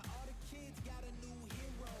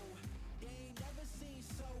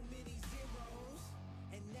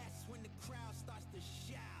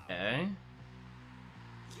 Okay.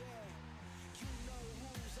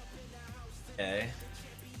 Okay.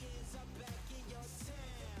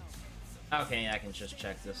 Okay, I can just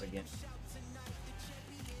check this again.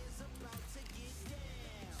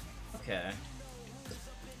 Okay.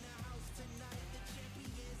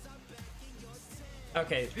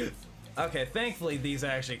 Okay. Okay, thankfully these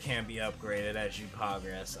actually can be upgraded as you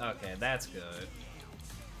progress. Okay, that's good.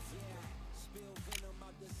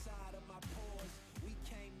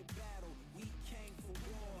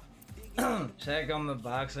 Check on the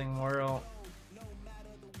boxing world.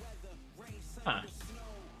 Huh.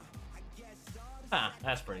 Huh,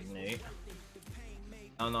 that's pretty neat.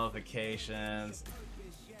 No notifications.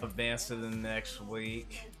 Advance to the next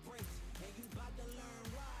week.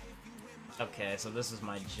 Okay, so this is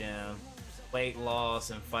my gym. weight loss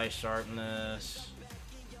and fight sharpness.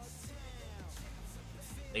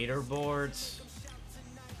 Leaderboards.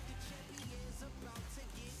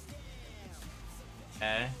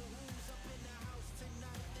 Okay.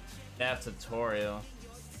 That tutorial.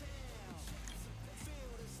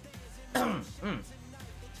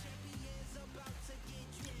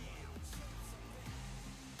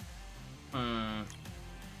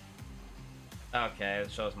 Okay, it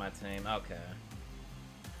shows my team. Okay.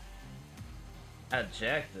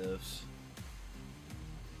 Objectives.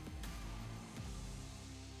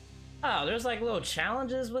 Oh, there's like little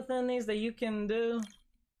challenges within these that you can do.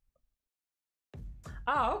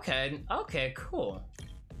 Oh, okay. Okay, cool.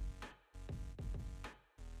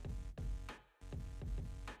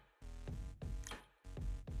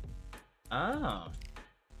 Oh.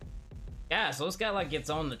 Yeah, so it's got like its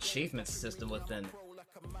own achievement system within.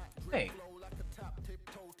 Wait.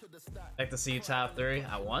 Like to see you top 3?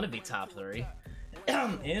 I want to be top 3.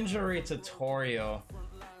 Injury tutorial.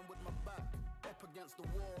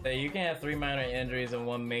 You can have 3 minor injuries and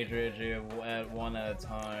 1 major injury at one at a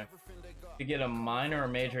time. If you get a minor or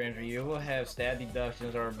major injury, you will have stat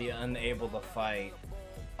deductions or be unable to fight.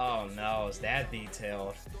 Oh no, it's that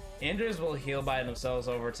detailed. Injuries will heal by themselves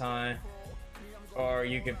over time, or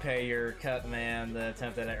you can pay your cut man to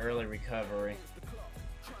attempt at an early recovery.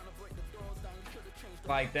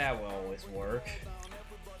 Like that will always work.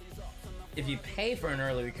 If you pay for an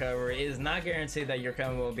early recovery, it is not guaranteed that your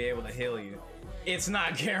cut will be able to heal you. It's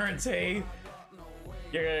not guaranteed.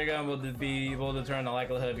 Your gun will be able to determine the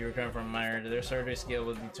likelihood of you recovering from a minor injury. Their surgery skill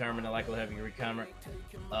will determine the likelihood of you recovering.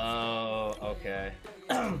 Oh, okay.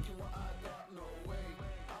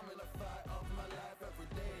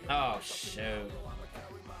 Oh, shoot.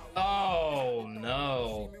 Oh,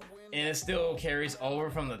 no. And it still carries over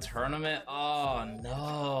from the tournament? Oh,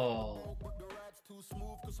 no.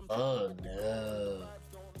 Oh, no.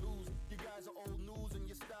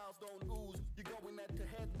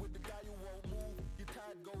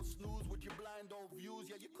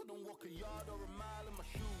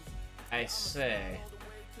 I say.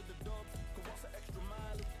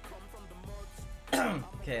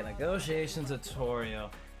 Okay, negotiation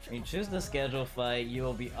tutorial. When you choose the schedule fight, you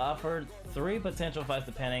will be offered 3 potential fights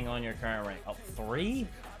depending on your current rank. Oh, 3?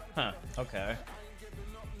 Huh, okay.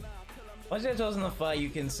 Once you have chosen the fight, you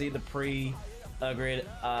can see the pre-agreed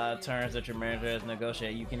terms that your manager has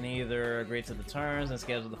negotiated. You can either agree to the terms and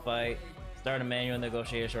schedule the fight, start a manual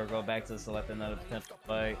negotiation, or go back to select another potential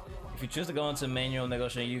fight. If you choose to go into manual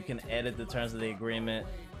negotiation, you can edit the terms of the agreement.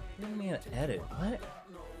 What do you mean edit? What?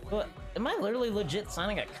 What? Am I literally legit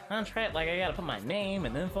signing a contract? Like I gotta put my name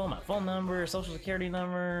and info, my phone number, social security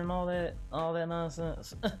number, and all that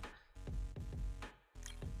nonsense.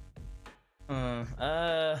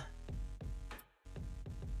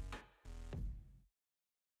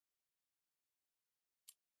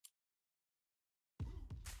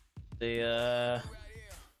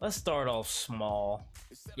 Let's start off small.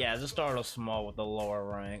 Yeah, just start off small with the lower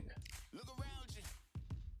rank.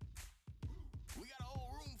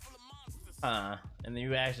 And then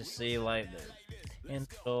you actually see like the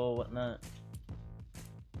info, whatnot.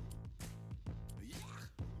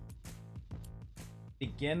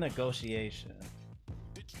 Begin negotiation.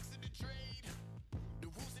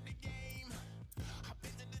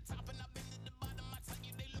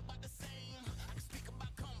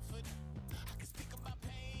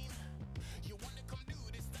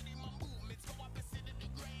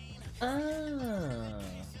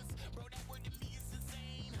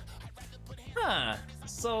 Huh,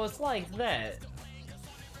 so it's like that.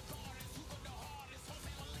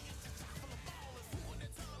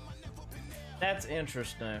 That's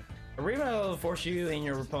interesting. A rematch will force you and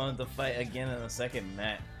your opponent to fight again in the second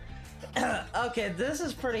match. Okay, this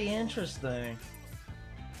is pretty interesting.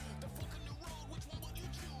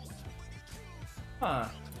 Huh.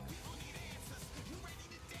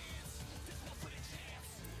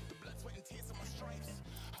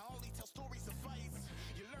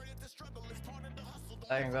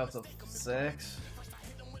 I can go up to 6.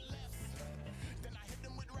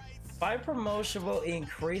 Fight promotion will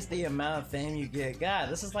increase the amount of fame you get. God,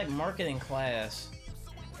 this is like marketing class.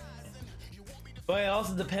 But it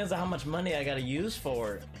also depends on how much money I gotta use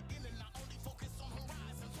for it.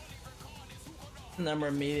 Number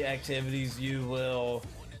of media activities you will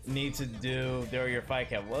need to do during your fight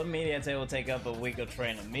camp. One media activity will take up a week of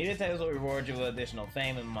training. Media activities will reward you with additional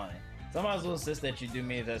fame and money. Some others will insist that you do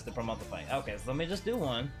media tests to promote the fight. Okay, so let me just do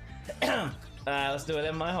one. Let's do it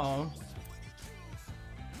in my home.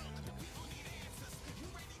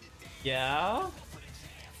 Yeah.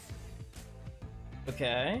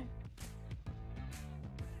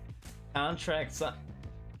 Contract sign.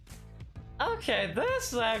 Okay,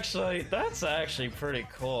 that's actually pretty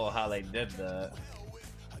cool how they did that.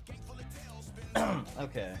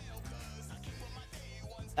 Okay.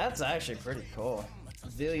 That's actually pretty cool.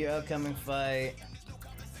 Reveal your upcoming fight.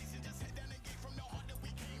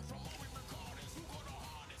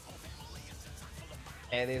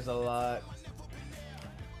 Hey, there's a lot.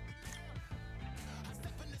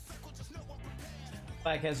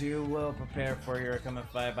 Like as you will prepare for your upcoming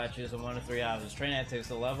fight by choosing 1 to 3 options. Training activities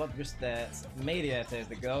to level up your stats. Media activities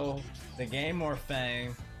to go to gain more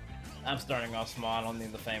fame. I'm starting off small, I don't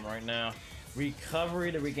need the fame right now.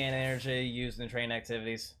 Recovery to regain energy used in training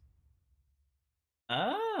activities.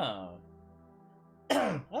 Oh.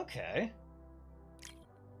 Okay.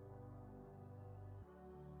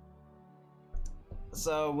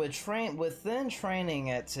 So within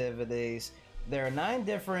training activities, there are 9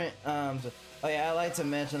 different oh yeah, I like to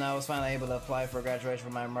mention I was finally able to apply for graduation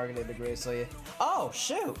for my marketing degree, so yeah. Oh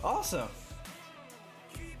shoot, awesome.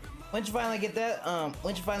 When'd you finally get that up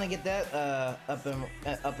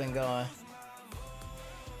and going?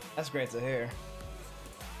 That's great to hear.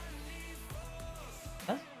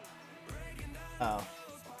 Huh? Oh.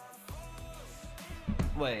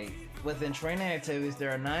 Wait. Within training activities,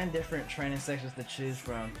 there are 9 different training sections to choose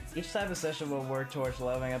from. Each type of session will work towards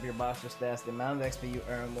leveling up your boxer stats. The amount of XP you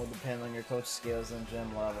earn will depend on your coach skills and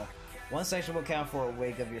gym level. One section will count for a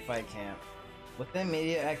week of your fight camp. Within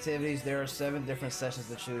media activities, there are 7 different sessions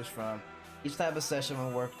to choose from. Each type of session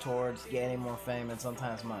will work towards gaining more fame and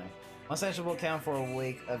sometimes money. One section will count for a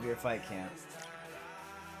week of your fight camp.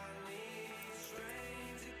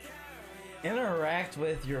 Interact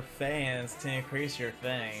with your fans to increase your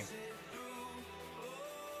fame.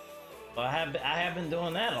 Well, I have been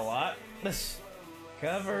doing that a lot.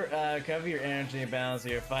 Cover your energy and balance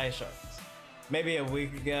your fight shots. Maybe a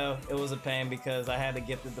week ago, it was a pain because I had to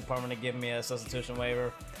get the department to give me a substitution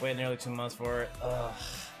waiver. Waited nearly 2 months for it. Ugh.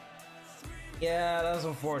 Yeah, that was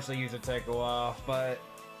unfortunately used to take a while, but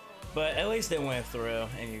at least it went through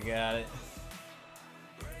and you got it.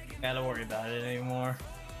 Gotta worry about it anymore.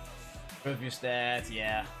 Improve your stats,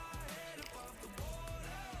 yeah.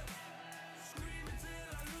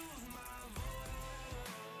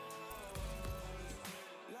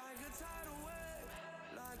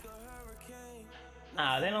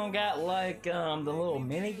 Nah, they don't got like the little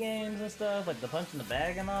mini games and stuff, like the punch in the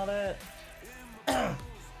bag and all that.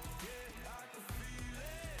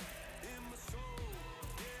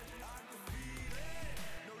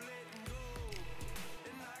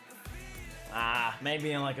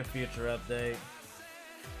 Maybe in like a future update.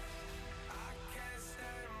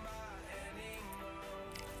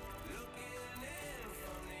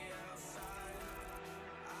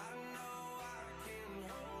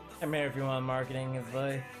 I'm here if you want marketing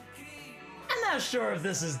advice. I'm not sure if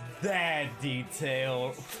this is that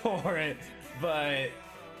detailed for it, but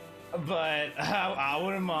I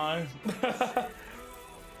wouldn't mind.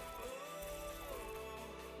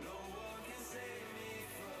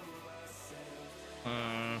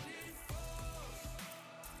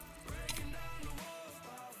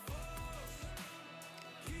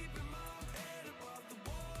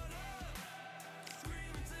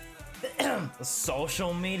 A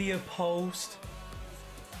social media post?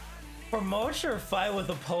 Promote your fight with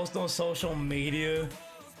a post on social media?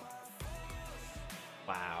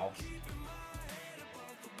 Wow.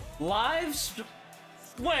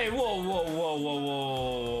 Wait, whoa.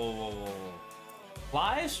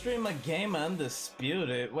 Live stream a game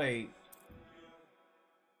Undisputed? Wait,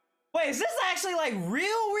 is this actually like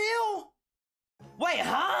real? Wait,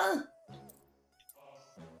 huh?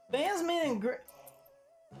 Fans meeting great.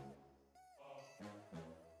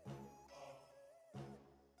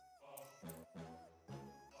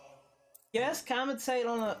 Yes, commentate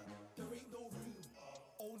on a. There ain't no room.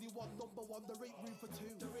 Only one number one. There ain't room for 2.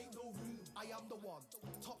 There ain't no room. I am the one.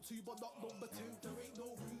 Top 2, but not number 2. There ain't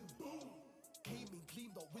no room. Boom. Came in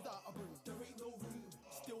cleaned up without a broom. There ain't no room.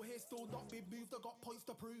 Still here, still not been moved. I got points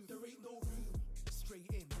to prove. There ain't no room. Straight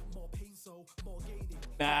in, more pain, so more gaining.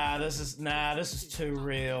 Nah, this is too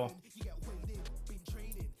real. You get weighed in, been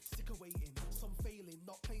training, sick of waiting. Some failing,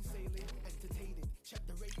 not plain sailing, entertaining. Check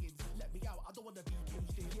the ratings, let me out. I don't wanna be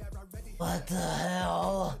caged in. Yeah, I'm ready. What the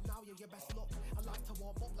hell? Now you're your best luck. I like to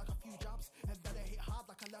warm up like a few jabs, and then I hit hard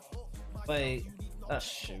like a left hook. Wait. Oh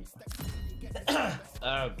shoot.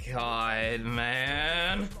 Oh god,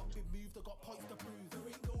 man.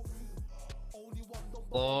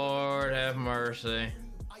 Lord have mercy.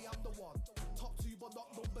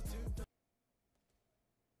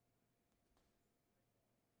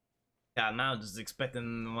 God, now I'm just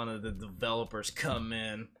expecting one of the developers come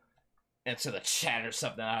in. into the chat or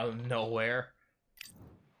something out of nowhere.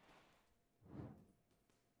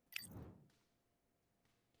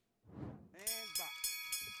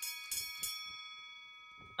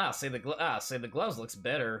 See the gloves looks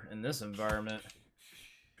better in this environment.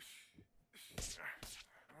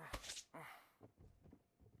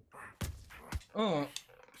 Oh.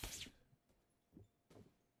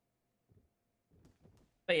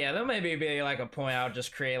 But yeah, there maybe be like a point I'll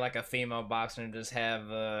just create like a female boxer and just have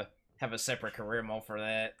a separate career mode for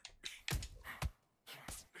that.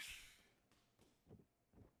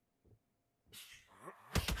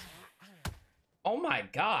 Oh my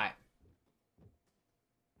god.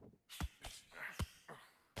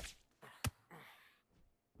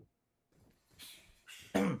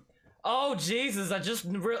 Oh Jesus, I just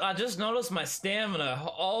noticed my stamina.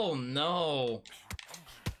 Oh no.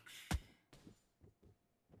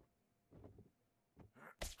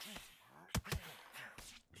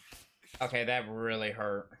 Okay, that really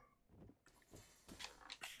hurt.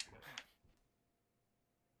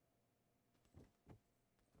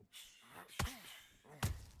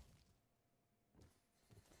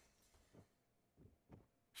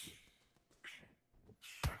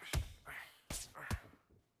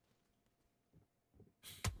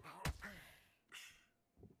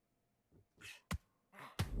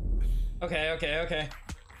 Okay.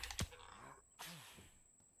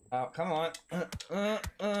 Oh, come on.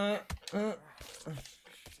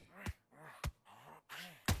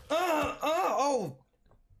 Oh!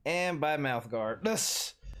 And by mouth guard.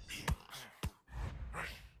 This.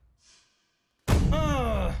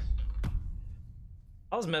 I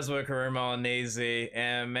was messing with career mode on easy,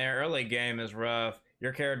 and man, early game is rough.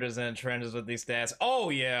 Your character's in trenches with these stats. Oh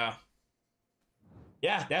yeah.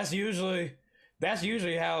 Yeah, that's usually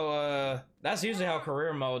how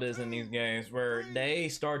career mode is in these games, where they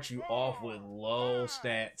start you off with low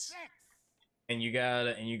stats, and you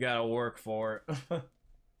gotta work for it.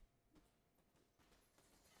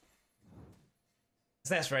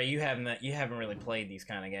 That's right. You haven't really played these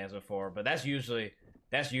kind of games before, but that's usually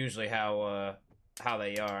how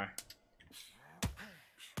they are.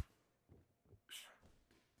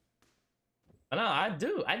 But no,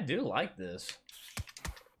 I do like this.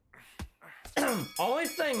 Only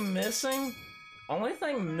thing missing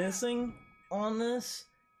on this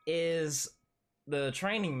is the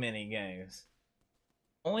training mini games.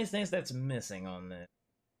 Only things that's missing on this.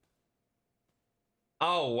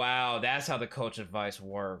 Oh wow, that's how the coach advice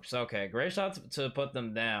works. Okay, great shot to put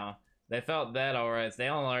them down. They felt that alright. Stay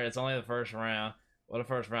on alert. It's only the first round. What a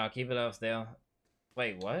first round. Keep it up, still.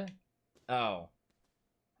 Wait, what? Oh.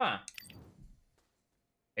 Huh.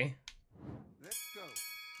 Okay. Let's go.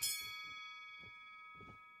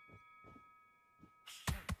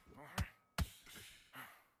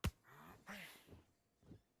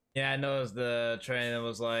 Yeah, I noticed the training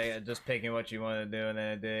was like just picking what you want to do, and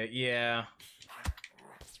then it did. Yeah.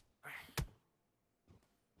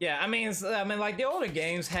 Yeah, I mean, like the older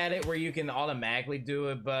games had it where you can automatically do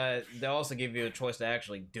it, but they also give you a choice to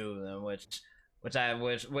actually do them, which, like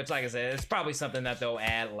I said, it's probably something that they'll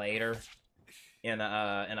add later in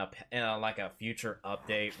a like a future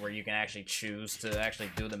update where you can actually choose to actually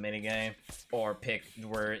do the minigame or pick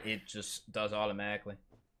where it just does automatically.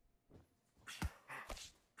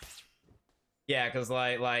 Yeah, because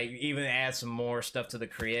like even add some more stuff to the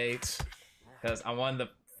creates, because I wanted to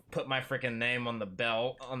put my freaking name on the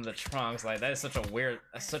belt, on the trunks. Like that's such a weird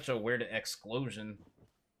exclusion.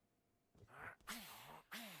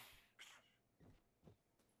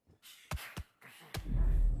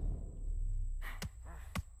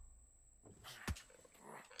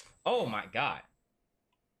 Oh my god.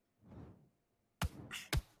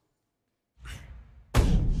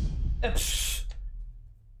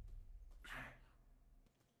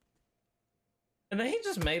 And then he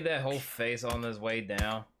just made that whole face on his way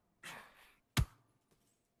down.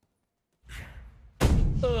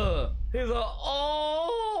 He's like,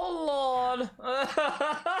 oh Lord. 1,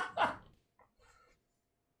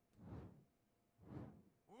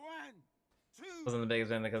 2. Wasn't the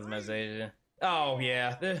biggest fan of the customization. Oh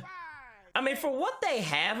yeah. I mean, for what they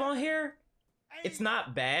have on here, it's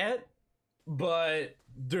not bad, but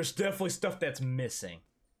there's definitely stuff that's missing.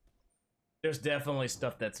 So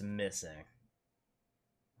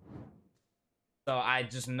I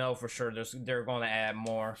just know for sure they're going to add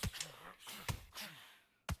more.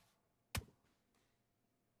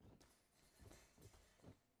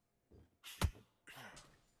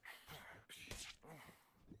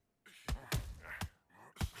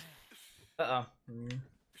 Uh-oh.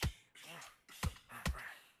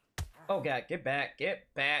 Oh god, get back.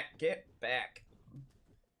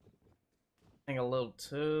 think a little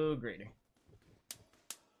too greedy.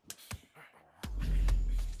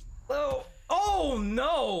 Oh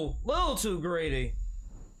no! Little too greedy.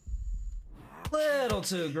 Little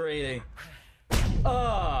too greedy.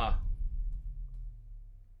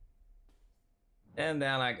 And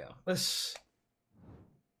down I go. That's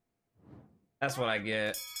what I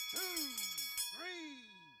get. 2, 3,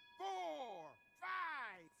 4, 5,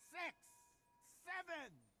 6,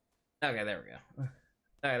 7. Okay, there we go.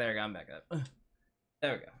 Okay, there we go. I'm back up.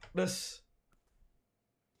 There we go. This.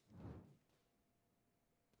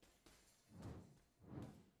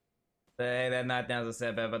 Hey, that knockdown's a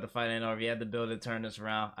setback, but the fight ain't over. You have to build to turn this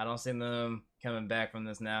around. I don't see them coming back from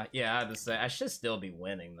this now. Yeah, I have to say, I should still be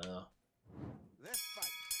winning, though. Let's fight.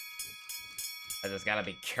 I just gotta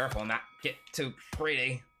be careful not get too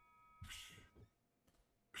greedy.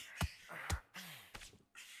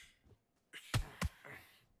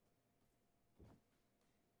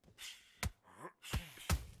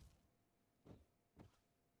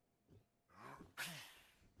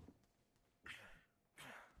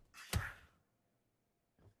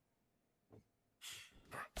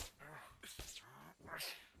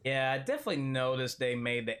 Yeah, I definitely noticed they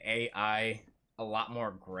made the AI a lot more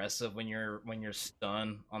aggressive when you're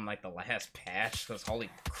stunned on like the last patch, because holy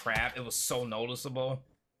crap, it was so noticeable.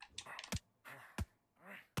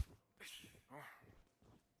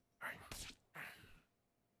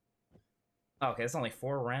 Okay, it's only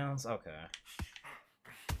 4 rounds. Okay.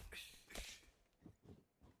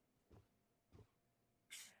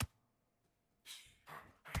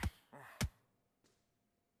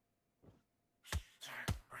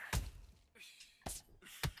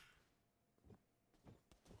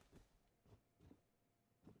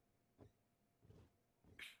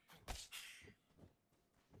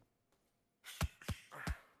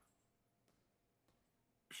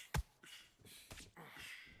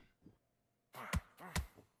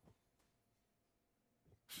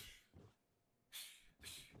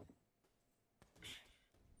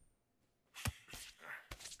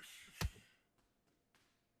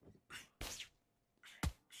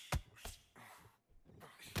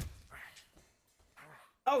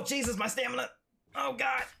 Oh Jesus, my stamina! Oh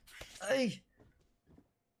God! Hey.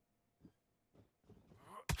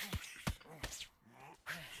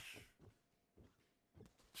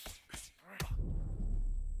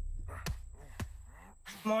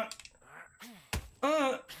 Come on!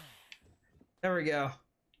 There we go.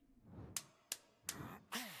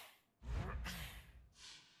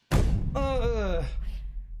 Oh,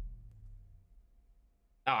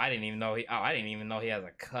 I didn't even know he. Oh, I didn't even know he has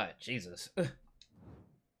a cut. Jesus. 1,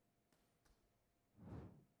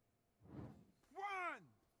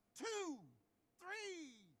 2, 3,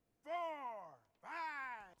 4, 5,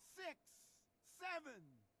 6, 7,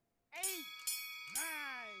 8, 9.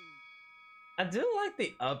 I do like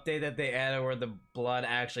the update that they added where the blood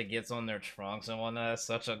actually gets on their trunks and whatnot.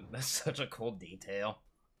 That's such a cool detail.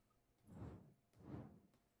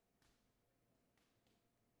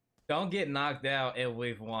 Don't get knocked out if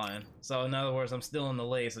we've won. So in other words, I'm still in the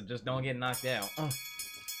lead, so just don't get knocked out.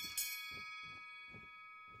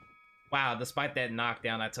 Wow, despite that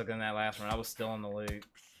knockdown I took in that last round, I was still in the lead.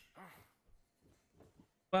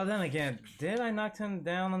 Well, then again, did I knock him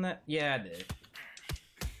down on that? Yeah, I did.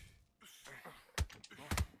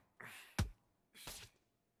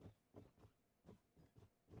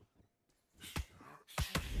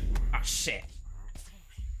 Oh, shit.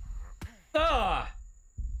 Ugh!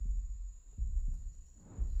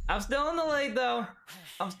 I'm still in the lead, though.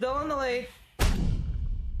 I'm still in the lead.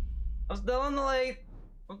 I'm still in the lead.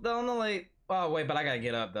 I'm still in the lead. Oh, wait, but I gotta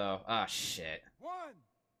get up, though. Ah, shit. 1,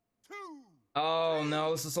 2. Oh,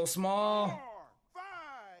 no, this is so small. 4, 5,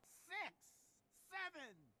 6, 7,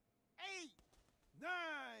 8, 9,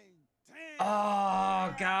 10.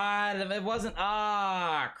 Oh, God, if it wasn't...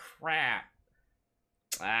 Ah, crap.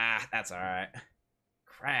 Ah, that's alright.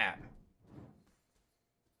 Crap.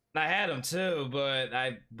 I had him too, but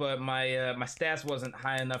my my stats wasn't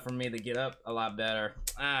high enough for me to get up a lot better.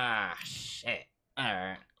 Ah, shit.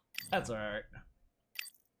 Alright. That's alright.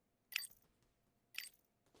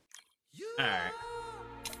 Alright.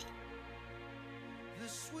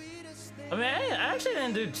 I mean, I actually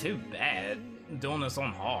didn't do too bad doing this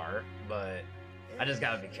on hard, but I just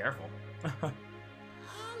gotta be careful.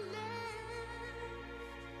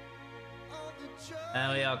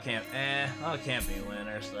 And we all can't be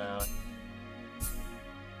winners, so.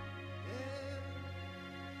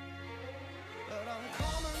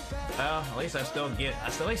 Well, at least I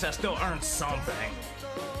still earn something.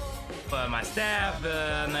 But my staff,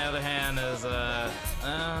 on the other hand, is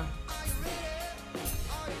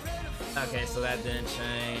okay, so that didn't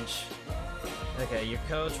change. Okay, your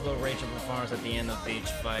coach will rate your performance at the end of each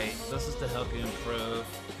fight. This is to help you improve.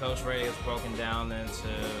 Coach rating is broken down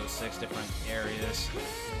into 6 different areas.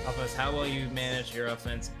 Offense, how well you manage your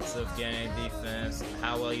offensive game. Defense,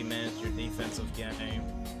 how well you manage your defensive game.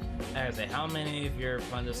 Okay, how many of your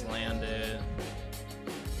punches landed?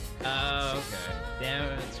 Okay.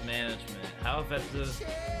 Damage management. How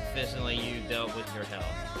efficiently you dealt with your health.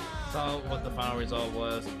 So what the final result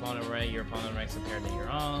was. Opponent rate, your opponent ranks compared to your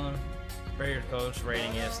own. The your coach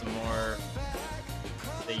rating is, the more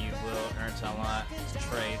that you will earn talent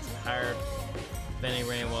traits. Higher vending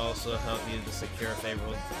rating will also help you to secure a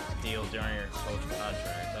favorable deal during your coach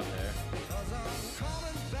contract.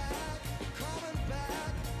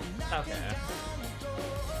 Okay.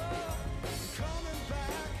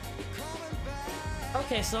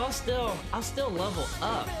 Okay, so I'll still level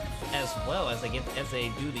up as well as they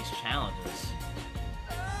do these challenges.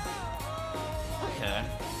 Okay.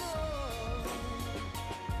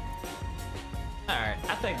 Alright,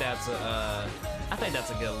 I think that's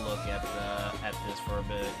a good look at this for a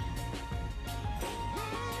bit.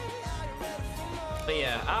 But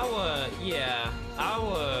yeah,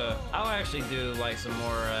 I'll actually do like some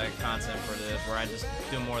more content for this, where I just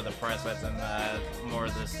do more of the prize fights and more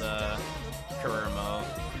of this career mode.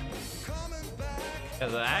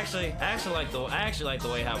 Because I actually like the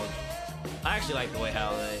way how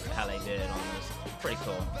they did it on this. Pretty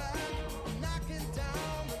cool.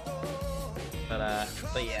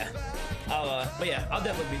 But yeah, I'll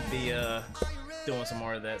definitely be doing some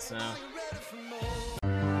more of that soon.